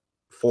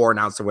 4 and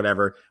outs or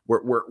whatever.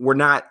 We're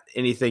not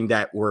anything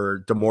that were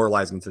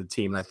demoralizing to the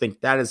team. And I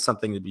think that is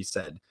something to be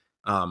said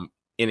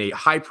in a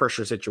high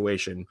pressure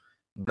situation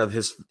of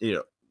his,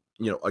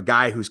 a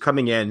guy who's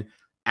coming in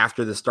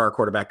after the star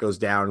quarterback goes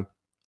down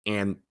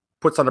and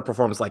puts on a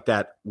performance like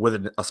that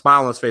with a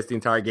smile on his face the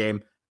entire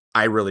game.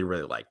 I really,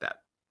 really like that.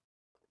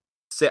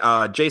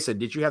 Jason,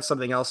 did you have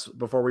something else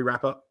before we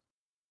wrap up?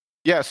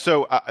 Yeah,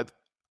 so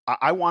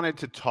I wanted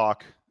to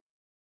talk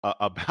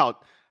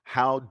about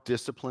how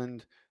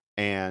disciplined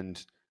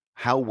and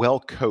how well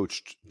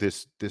coached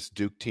this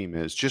Duke team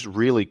is. Just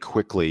really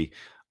quickly,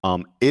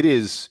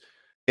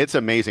 it's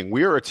amazing.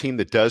 We are a team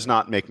that does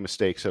not make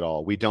mistakes at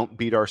all. We don't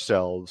beat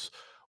ourselves.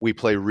 We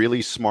play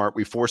really smart.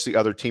 We force the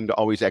other team to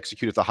always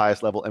execute at the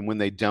highest level, and when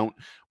they don't,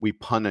 we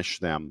punish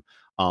them.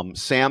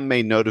 Sam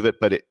made note of it,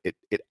 but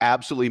it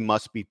absolutely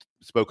must be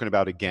spoken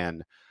about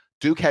again.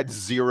 Duke had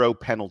 0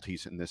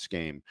 penalties in this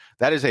game.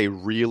 That is a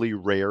really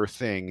rare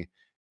thing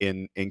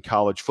in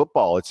college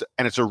football.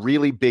 It's a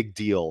really big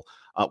deal.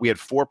 We had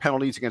 4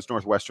 penalties against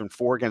Northwestern,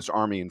 4 against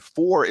Army, and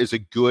 4 is a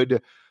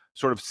good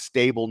sort of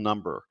stable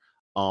number.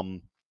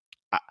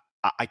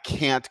 I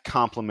can't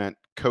compliment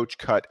Coach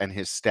Cutt and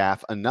his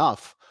staff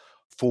enough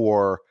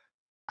for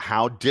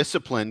how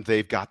disciplined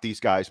they've got these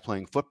guys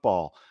playing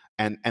football.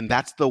 And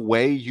that's the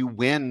way you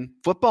win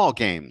football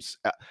games.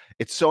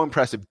 It's so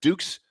impressive.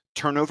 Duke's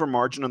turnover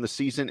margin on the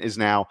season is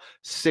now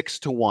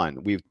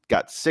 6-1. We've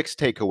got 6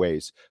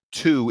 takeaways,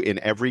 2 in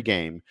every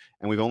game,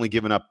 and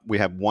we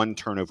have 1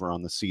 turnover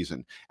on the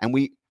season. And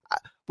we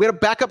had a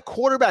backup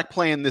quarterback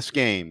playing this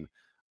game.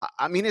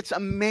 I mean, it's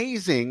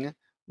amazing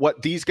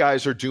what these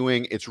guys are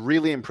doing. It's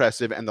really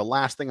impressive. And the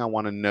last thing I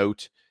want to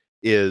note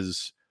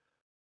is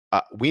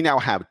we now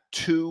have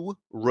 2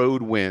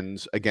 road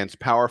wins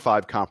against Power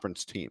 5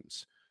 conference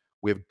teams.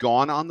 We've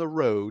gone on the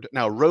road.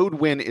 Now, road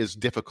win is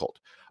difficult.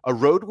 A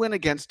road win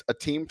against a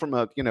team from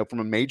a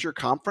major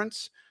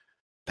conference,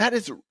 that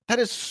is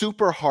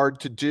super hard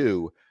to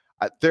do.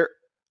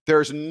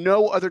 There's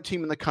no other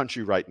team in the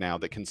country right now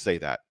that can say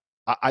that.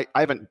 I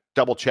haven't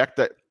double checked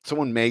that.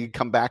 Someone may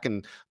come back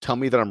and tell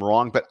me that I'm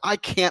wrong, but I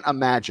can't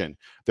imagine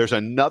there's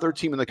another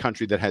team in the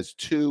country that has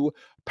 2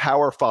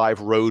 Power 5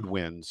 road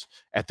wins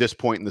at this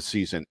point in the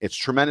season. It's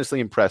tremendously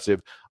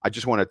impressive. I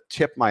just want to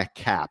tip my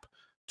cap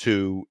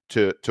to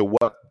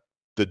what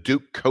the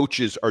Duke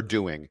coaches are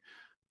doing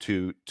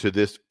to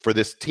this, for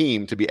this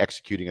team to be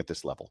executing at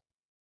this level.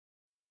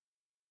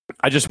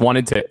 I just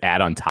wanted to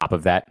add on top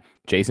of that,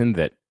 Jason,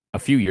 that a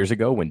few years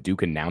ago when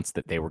Duke announced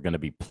that they were going to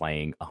be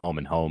playing a home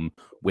and home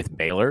with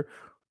Baylor,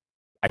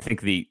 I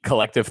think the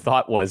collective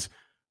thought was,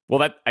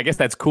 well, I guess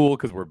that's cool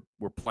because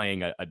we're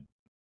playing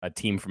a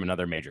team from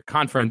another major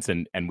conference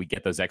and we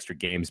get those extra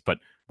games, but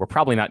we're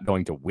probably not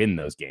going to win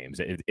those games.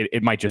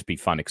 It might just be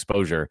fun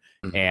exposure.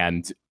 Mm-hmm.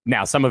 And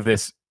now some of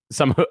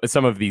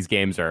these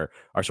games are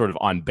sort of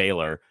on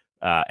Baylor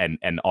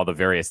and all the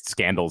various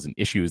scandals and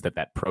issues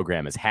that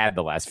program has had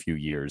the last few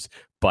years.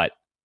 But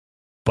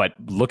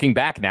looking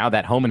back now,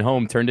 that home and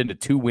home turned into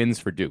 2 wins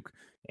for Duke.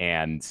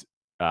 And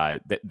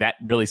that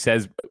really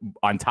says,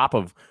 on top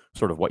of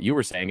sort of what you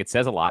were saying, it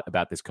says a lot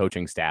about this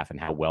coaching staff and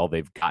how well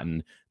they've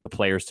gotten the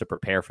players to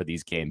prepare for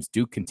these games.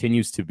 Duke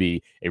continues to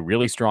be a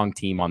really strong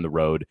team on the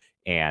road,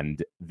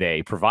 and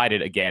they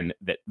provided, again,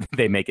 that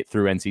they make it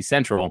through NC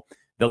Central.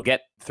 They'll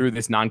get through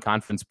this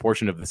non-conference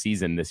portion of the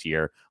season this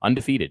year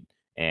undefeated.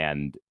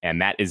 And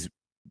that is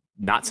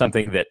not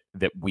something that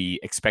we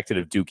expected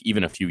of Duke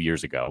even a few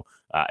years ago,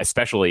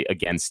 especially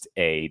against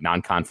a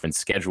non-conference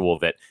schedule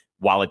that,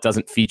 while it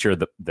doesn't feature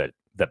the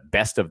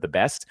best of the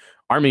best,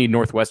 Army,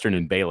 Northwestern,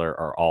 and Baylor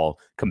are all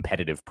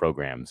competitive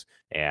programs.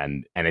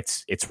 And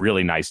it's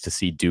really nice to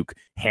see Duke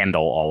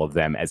handle all of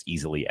them as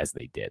easily as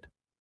they did.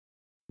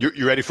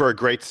 You ready for a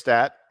great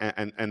stat?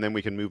 And then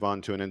we can move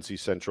on to an NC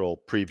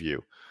Central preview.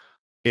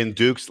 In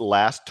Duke's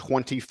last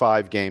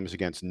 25 games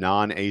against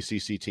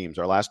non-ACC teams,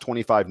 our last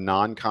 25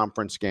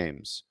 non-conference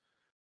games,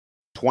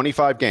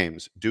 25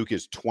 games, Duke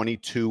is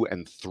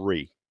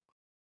 22-3.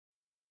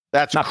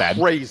 That's not bad.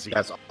 Crazy.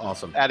 That's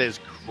awesome. That is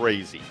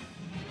crazy.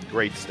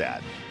 Great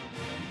stat.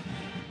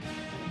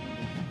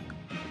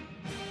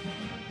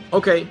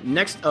 Okay,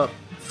 next up,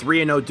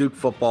 3-0 Duke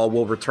football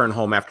will return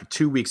home after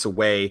 2 weeks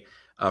away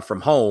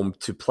from home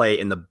to play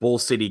in the Bull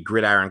City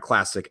Gridiron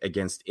Classic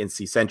against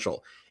NC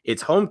Central.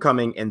 It's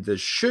homecoming, and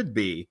this should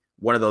be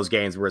one of those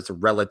games where it's a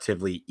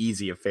relatively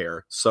easy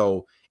affair.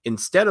 So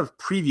instead of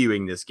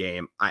previewing this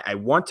game, I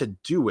want to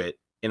do it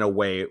in a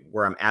way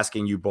where I'm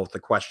asking you both the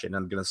question.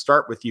 I'm going to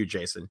start with you,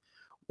 Jason.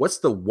 What's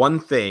the one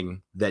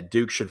thing that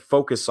Duke should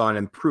focus on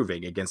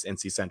improving against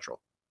NC Central?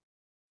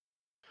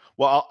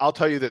 Well, I'll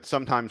tell you that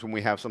sometimes when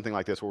we have something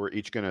like this where we're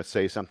each going to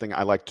say something,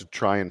 I like to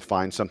try and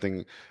find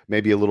something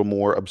maybe a little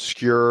more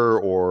obscure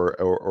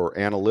or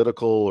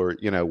analytical or,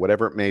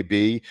 whatever it may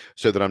be,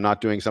 so that I'm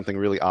not doing something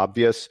really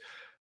obvious.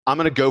 I'm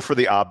going to go for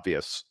the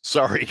obvious.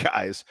 Sorry,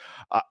 guys.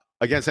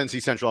 Against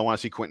NC Central, I want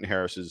to see Quentin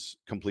Harris's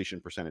completion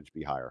percentage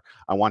be higher.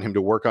 I want him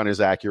to work on his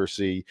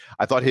accuracy.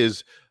 I thought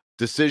his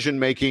decision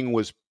making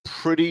was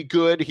pretty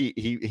good.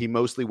 He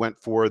mostly went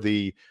for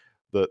the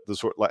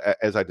sort,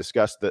 as I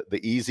discussed, the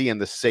easy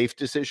and the safe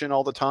decision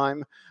all the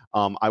time.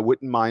 I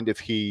wouldn't mind if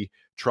he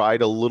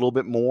tried a little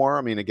bit more.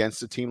 I mean,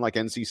 against a team like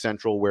NC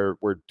Central, where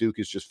Duke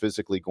is just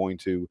physically going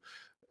to,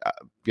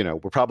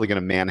 we're probably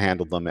going to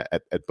manhandle them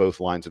at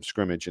both lines of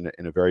scrimmage in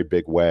a very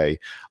big way.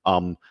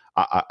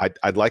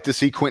 I'd like to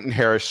see Quentin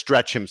Harris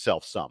stretch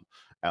himself some,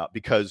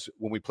 because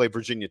when we play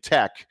Virginia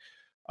Tech,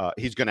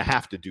 he's going to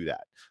have to do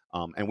that.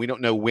 And we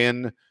don't know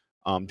when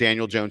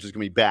Daniel Jones is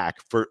going to be back.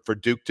 For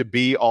Duke to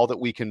be all that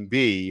we can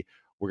be,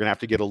 we're going to have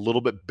to get a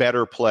little bit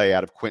better play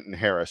out of Quentin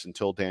Harris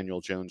until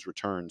Daniel Jones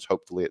returns,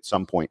 hopefully at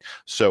some point.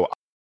 So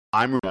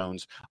I'm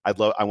Jones. I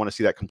want to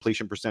see that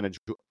completion percentage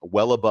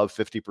well above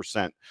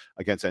 50%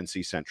 against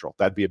NC Central.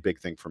 That'd be a big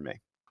thing for me.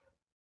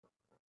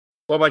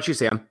 What about you,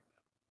 Sam?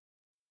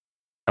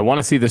 I want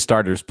to see the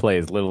starters play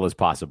as little as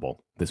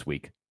possible this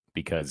week,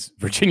 because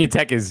Virginia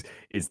Tech is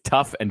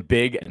tough and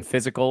big and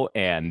physical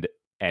and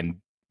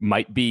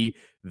might be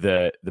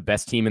the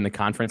best team in the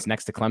conference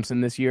next to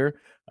Clemson this year.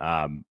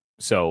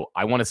 So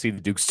I want to see the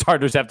Duke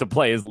starters have to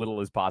play as little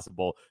as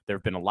possible. There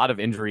have been a lot of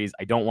injuries.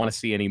 I don't want to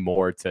see any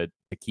more to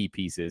the key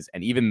pieces.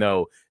 And even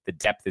though the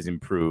depth is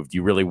improved,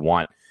 you really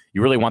want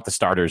the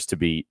starters to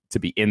be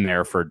in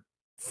there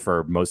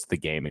for most of the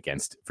game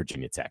against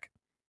Virginia Tech.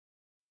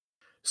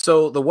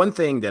 So the one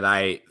thing that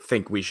I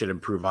think we should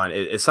improve on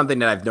is something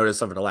that I've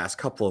noticed over the last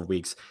couple of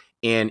weeks,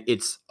 and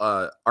it's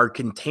our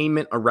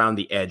containment around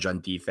the edge on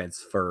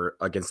defense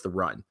against the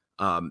run.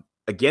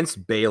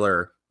 Against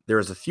Baylor, there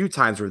was a few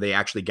times where they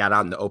actually got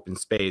out in the open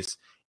space,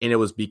 and it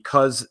was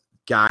because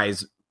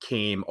guys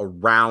came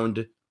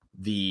around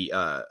the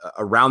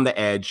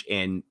edge,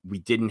 and we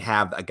didn't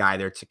have a guy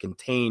there to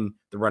contain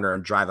the runner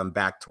and drive them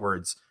back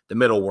towards the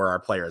middle where our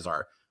players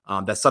are.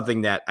 That's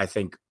something that I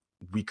think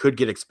we could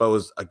get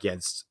exposed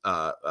against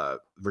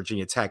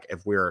Virginia Tech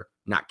if we're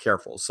not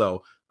careful.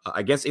 So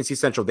against NC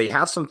Central, they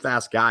have some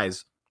fast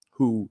guys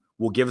who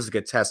will give us a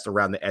good test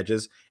around the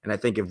edges. And I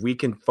think if we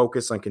can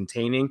focus on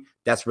containing,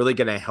 that's really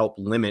going to help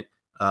limit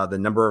the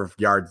number of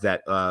yards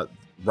that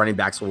running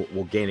backs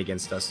will gain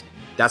against us.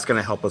 That's going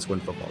to help us win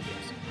football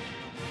games.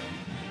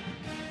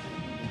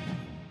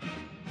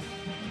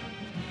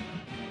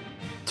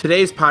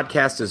 Today's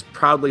podcast is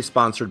proudly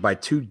sponsored by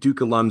two Duke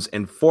alums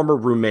and former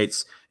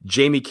roommates,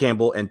 Jamie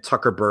Campbell and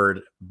Tucker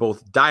Bird,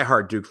 both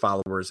diehard Duke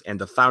followers and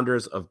the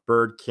founders of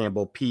Bird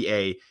Campbell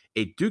PA,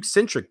 a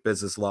Duke-centric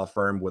business law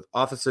firm with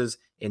offices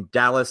in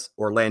Dallas,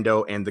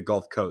 Orlando, and the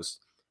Gulf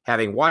Coast.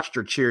 Having watched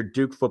or cheered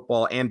Duke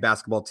football and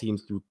basketball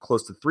teams through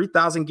close to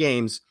 3,000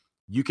 games,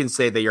 you can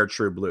say they are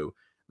true blue.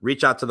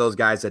 Reach out to those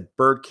guys at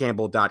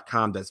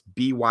birdcampbell.com. That's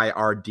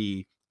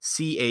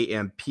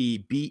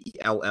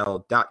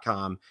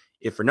BYRDCAMPBELL.com.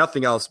 If for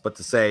nothing else but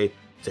to say,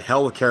 to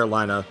hell with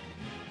Carolina,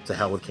 to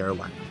hell with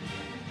Carolina.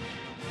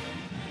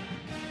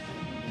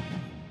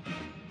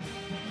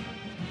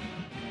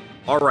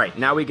 All right,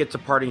 now we get to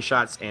parting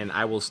shots, and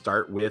I will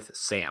start with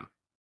Sam.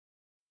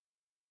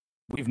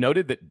 We've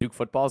noted that Duke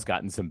football has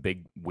gotten some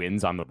big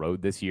wins on the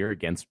road this year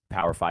against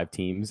Power 5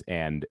 teams,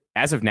 and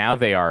as of now,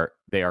 they are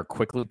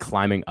quickly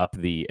climbing up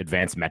the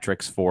advanced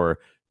metrics for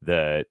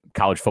the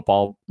college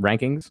football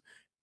rankings.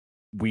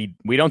 We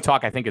don't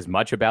talk, I think, as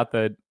much about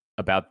the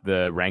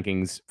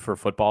rankings for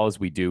football as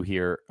we do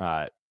here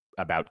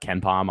about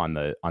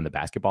KenPom on the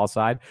basketball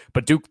side.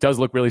 But Duke does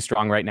look really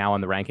strong right now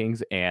on the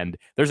rankings, and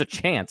there's a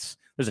chance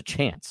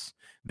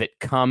that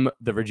come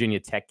the Virginia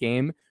Tech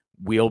game,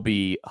 we'll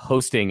be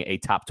hosting a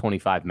top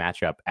 25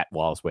 matchup at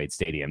Wallace Wade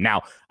Stadium.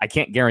 Now, I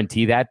can't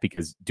guarantee that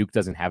because Duke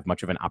doesn't have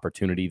much of an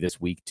opportunity this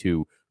week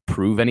to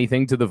prove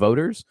anything to the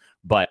voters,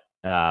 but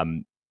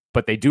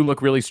they do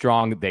look really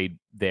strong.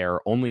 They're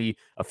only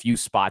a few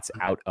spots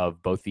out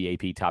of both the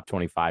AP top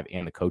 25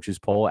 and the coaches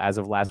poll as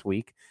of last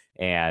week.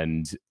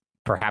 And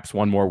perhaps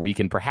one more week,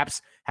 and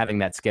perhaps having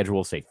that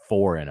schedule say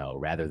 4-0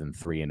 rather than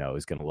 3-0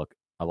 is going to look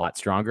a lot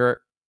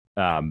stronger.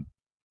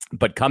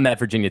 But come that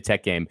Virginia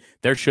Tech game,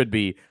 there should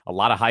be a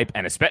lot of hype.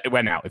 And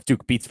especially now, if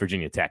Duke beats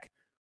Virginia Tech,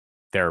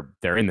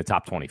 they're in the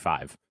top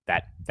 25.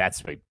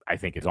 That's I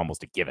think is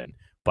almost a given.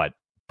 But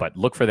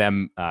look for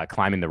them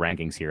climbing the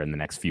rankings here in the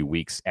next few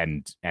weeks.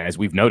 And as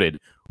we've noted,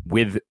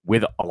 with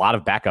a lot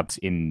of backups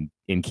in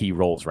key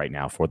roles right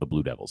now for the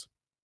Blue Devils.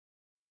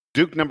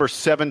 Duke number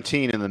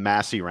 17 in the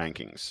Massey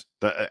rankings,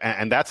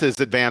 and that's as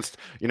advanced.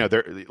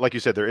 There, like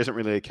you said, there isn't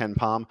really a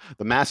KenPom.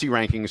 The Massey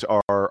rankings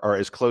are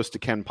as close to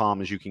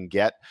KenPom as you can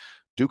get.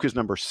 Duke is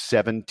number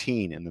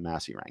 17 in the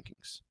Massey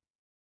rankings.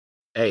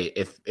 Hey,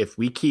 if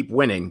we keep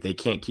winning, they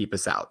can't keep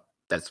us out.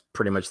 That's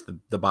pretty much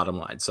the bottom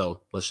line.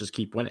 So let's just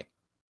keep winning.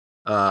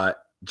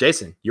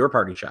 Jason, your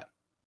parting shot.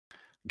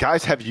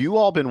 Guys, have you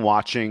all been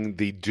watching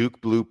the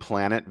Duke Blue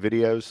Planet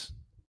videos?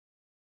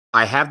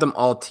 I have them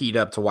all teed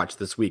up to watch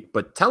this week,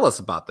 but tell us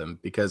about them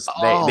because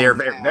they're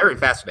very, very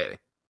fascinating.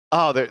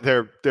 Oh,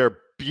 they're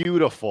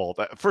beautiful.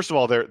 First of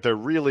all, they're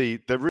really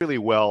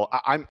well.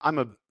 I'm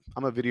a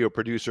video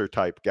producer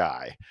type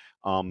guy.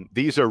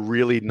 These are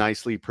really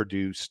nicely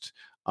produced.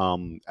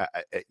 They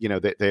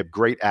have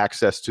great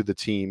access to the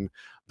team.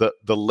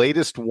 The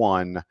latest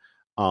one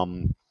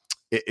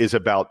is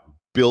about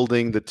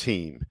building the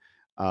team.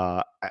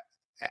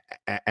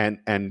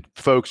 And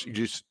folks,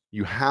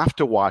 you have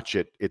to watch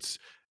it. It's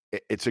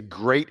a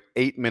great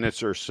 8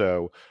 minutes or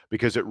so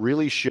because it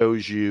really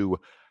shows you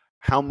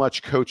how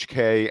much Coach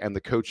K and the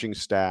coaching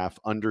staff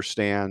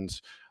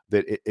understands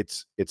that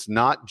it's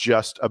not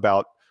just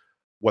about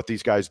what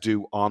these guys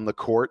do on the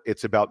court.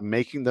 It's about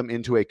making them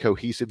into a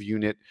cohesive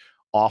unit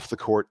off the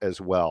court as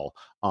well.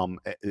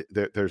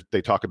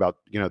 They talk about,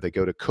 they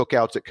go to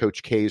cookouts at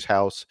Coach K's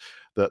house.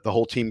 The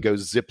whole team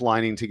goes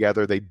ziplining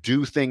together. They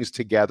do things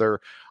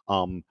together.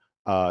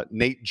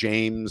 Nate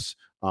James,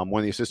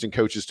 one of the assistant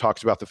coaches,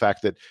 talks about the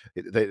fact that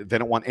they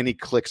don't want any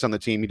cliques on the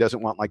team. He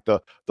doesn't want like the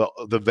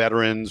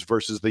veterans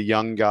versus the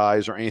young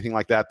guys or anything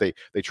like that. They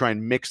try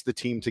and mix the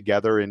team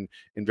together in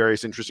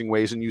various interesting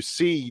ways. And you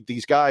see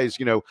these guys,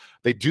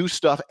 they do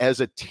stuff as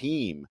a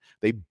team.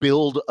 They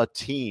build a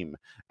team,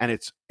 and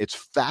it's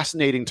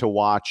fascinating to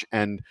watch.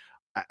 And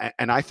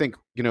I think,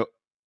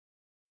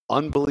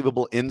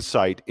 unbelievable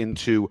insight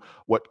into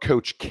what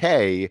Coach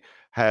K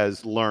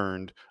has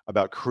learned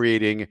about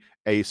creating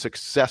a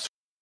successful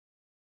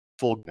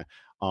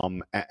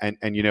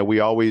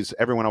everyone always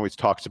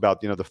talks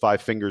about the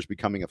five fingers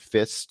becoming a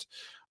fist.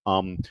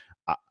 I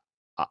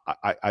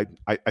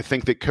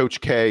think that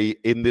Coach K,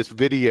 in this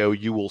video,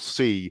 you will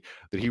see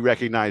that he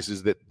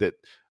recognizes that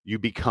you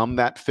become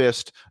that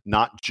fist,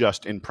 not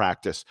just in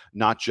practice,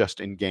 not just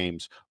in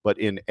games, but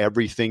in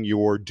everything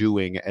you're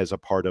doing as a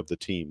part of the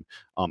team.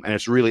 And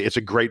it's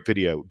a great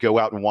video. Go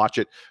out and watch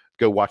it.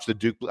 Go watch the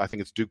Duke. I think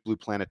it's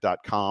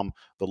DukeBluePlanet.com.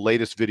 The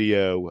latest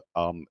video,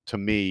 to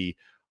me,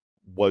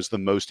 was the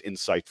most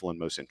insightful and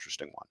most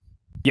interesting one.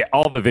 Yeah,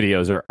 all the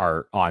videos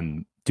are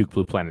on Duke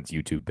Blue Planet's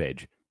YouTube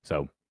page.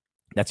 So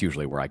that's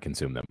usually where I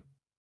consume them.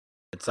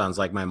 It sounds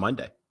like my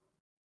Monday.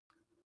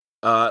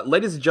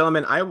 Ladies and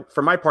gentlemen,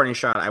 for my parting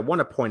shot, I want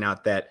to point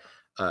out that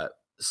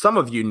some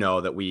of you know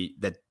that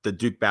the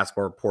Duke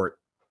Basketball Report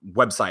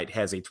website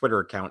has a Twitter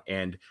account,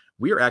 and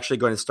we are actually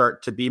going to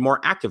start to be more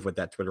active with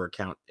that Twitter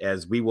account,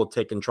 as we will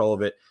take control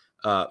of it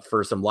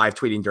for some live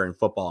tweeting during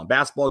football and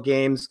basketball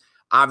games.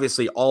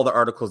 Obviously, all the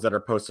articles that are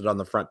posted on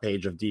the front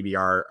page of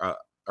DBR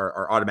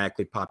are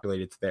automatically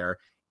populated there.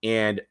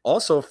 and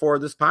also for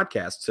this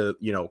podcast to,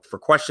 for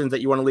questions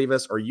that you want to leave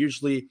us, or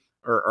usually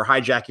or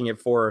hijacking it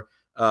for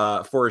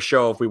a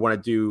show if we want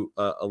to do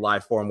a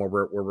live forum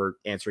where we're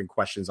answering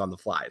questions on the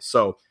fly.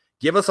 So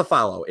give us a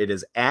follow. It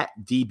is at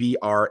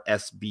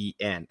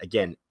DBRSBN.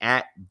 Again,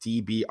 at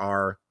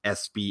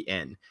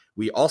DBRSBN.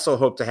 We also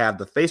hope to have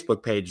the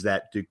Facebook page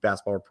that Duke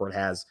Basketball Report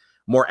has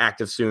more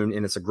active soon,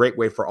 and it's a great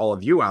way for all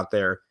of you out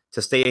there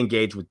to stay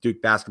engaged with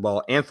Duke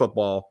basketball and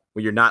football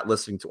when you're not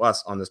listening to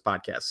us on this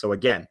podcast. So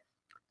again,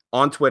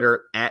 on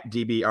Twitter, at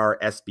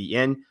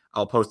DBRSBN.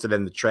 I'll post it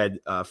in the thread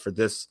for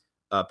this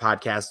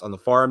podcast on the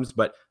forums,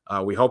 but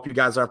we hope you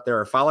guys out there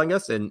are following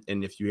us, and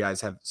if you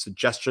guys have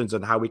suggestions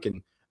on how we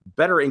can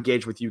better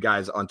engage with you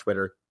guys on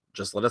Twitter,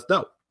 just let us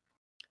know.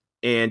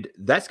 And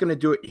that's going to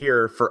do it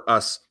here for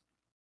us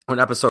on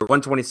episode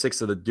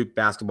 126 of the Duke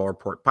Basketball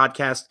Report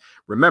podcast.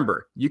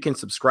 Remember, you can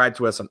subscribe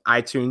to us on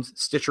iTunes,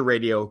 Stitcher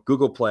Radio,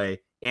 Google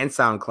Play, and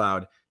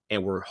SoundCloud,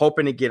 and we're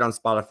hoping to get on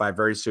Spotify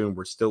very soon.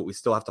 We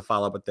still have to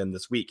follow up with them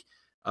this week.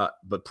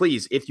 But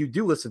please, if you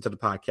do listen to the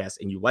podcast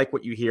and you like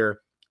what you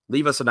hear,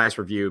 leave us a nice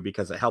review,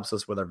 because it helps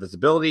us with our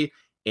visibility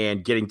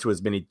and getting to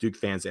as many Duke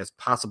fans as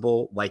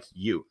possible like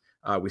you.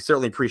 We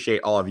certainly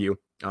appreciate all of you.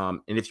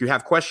 And if you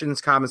have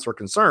questions, comments, or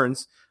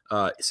concerns,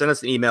 send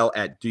us an email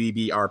at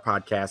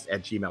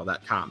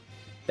dbrpodcast@gmail.com.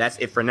 That's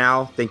it for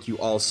now. Thank you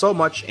all so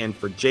much. And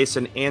for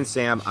Jason and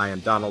Sam, I am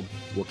Donald.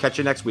 We'll catch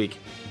you next week.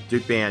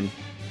 Duke Band,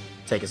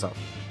 take us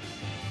home.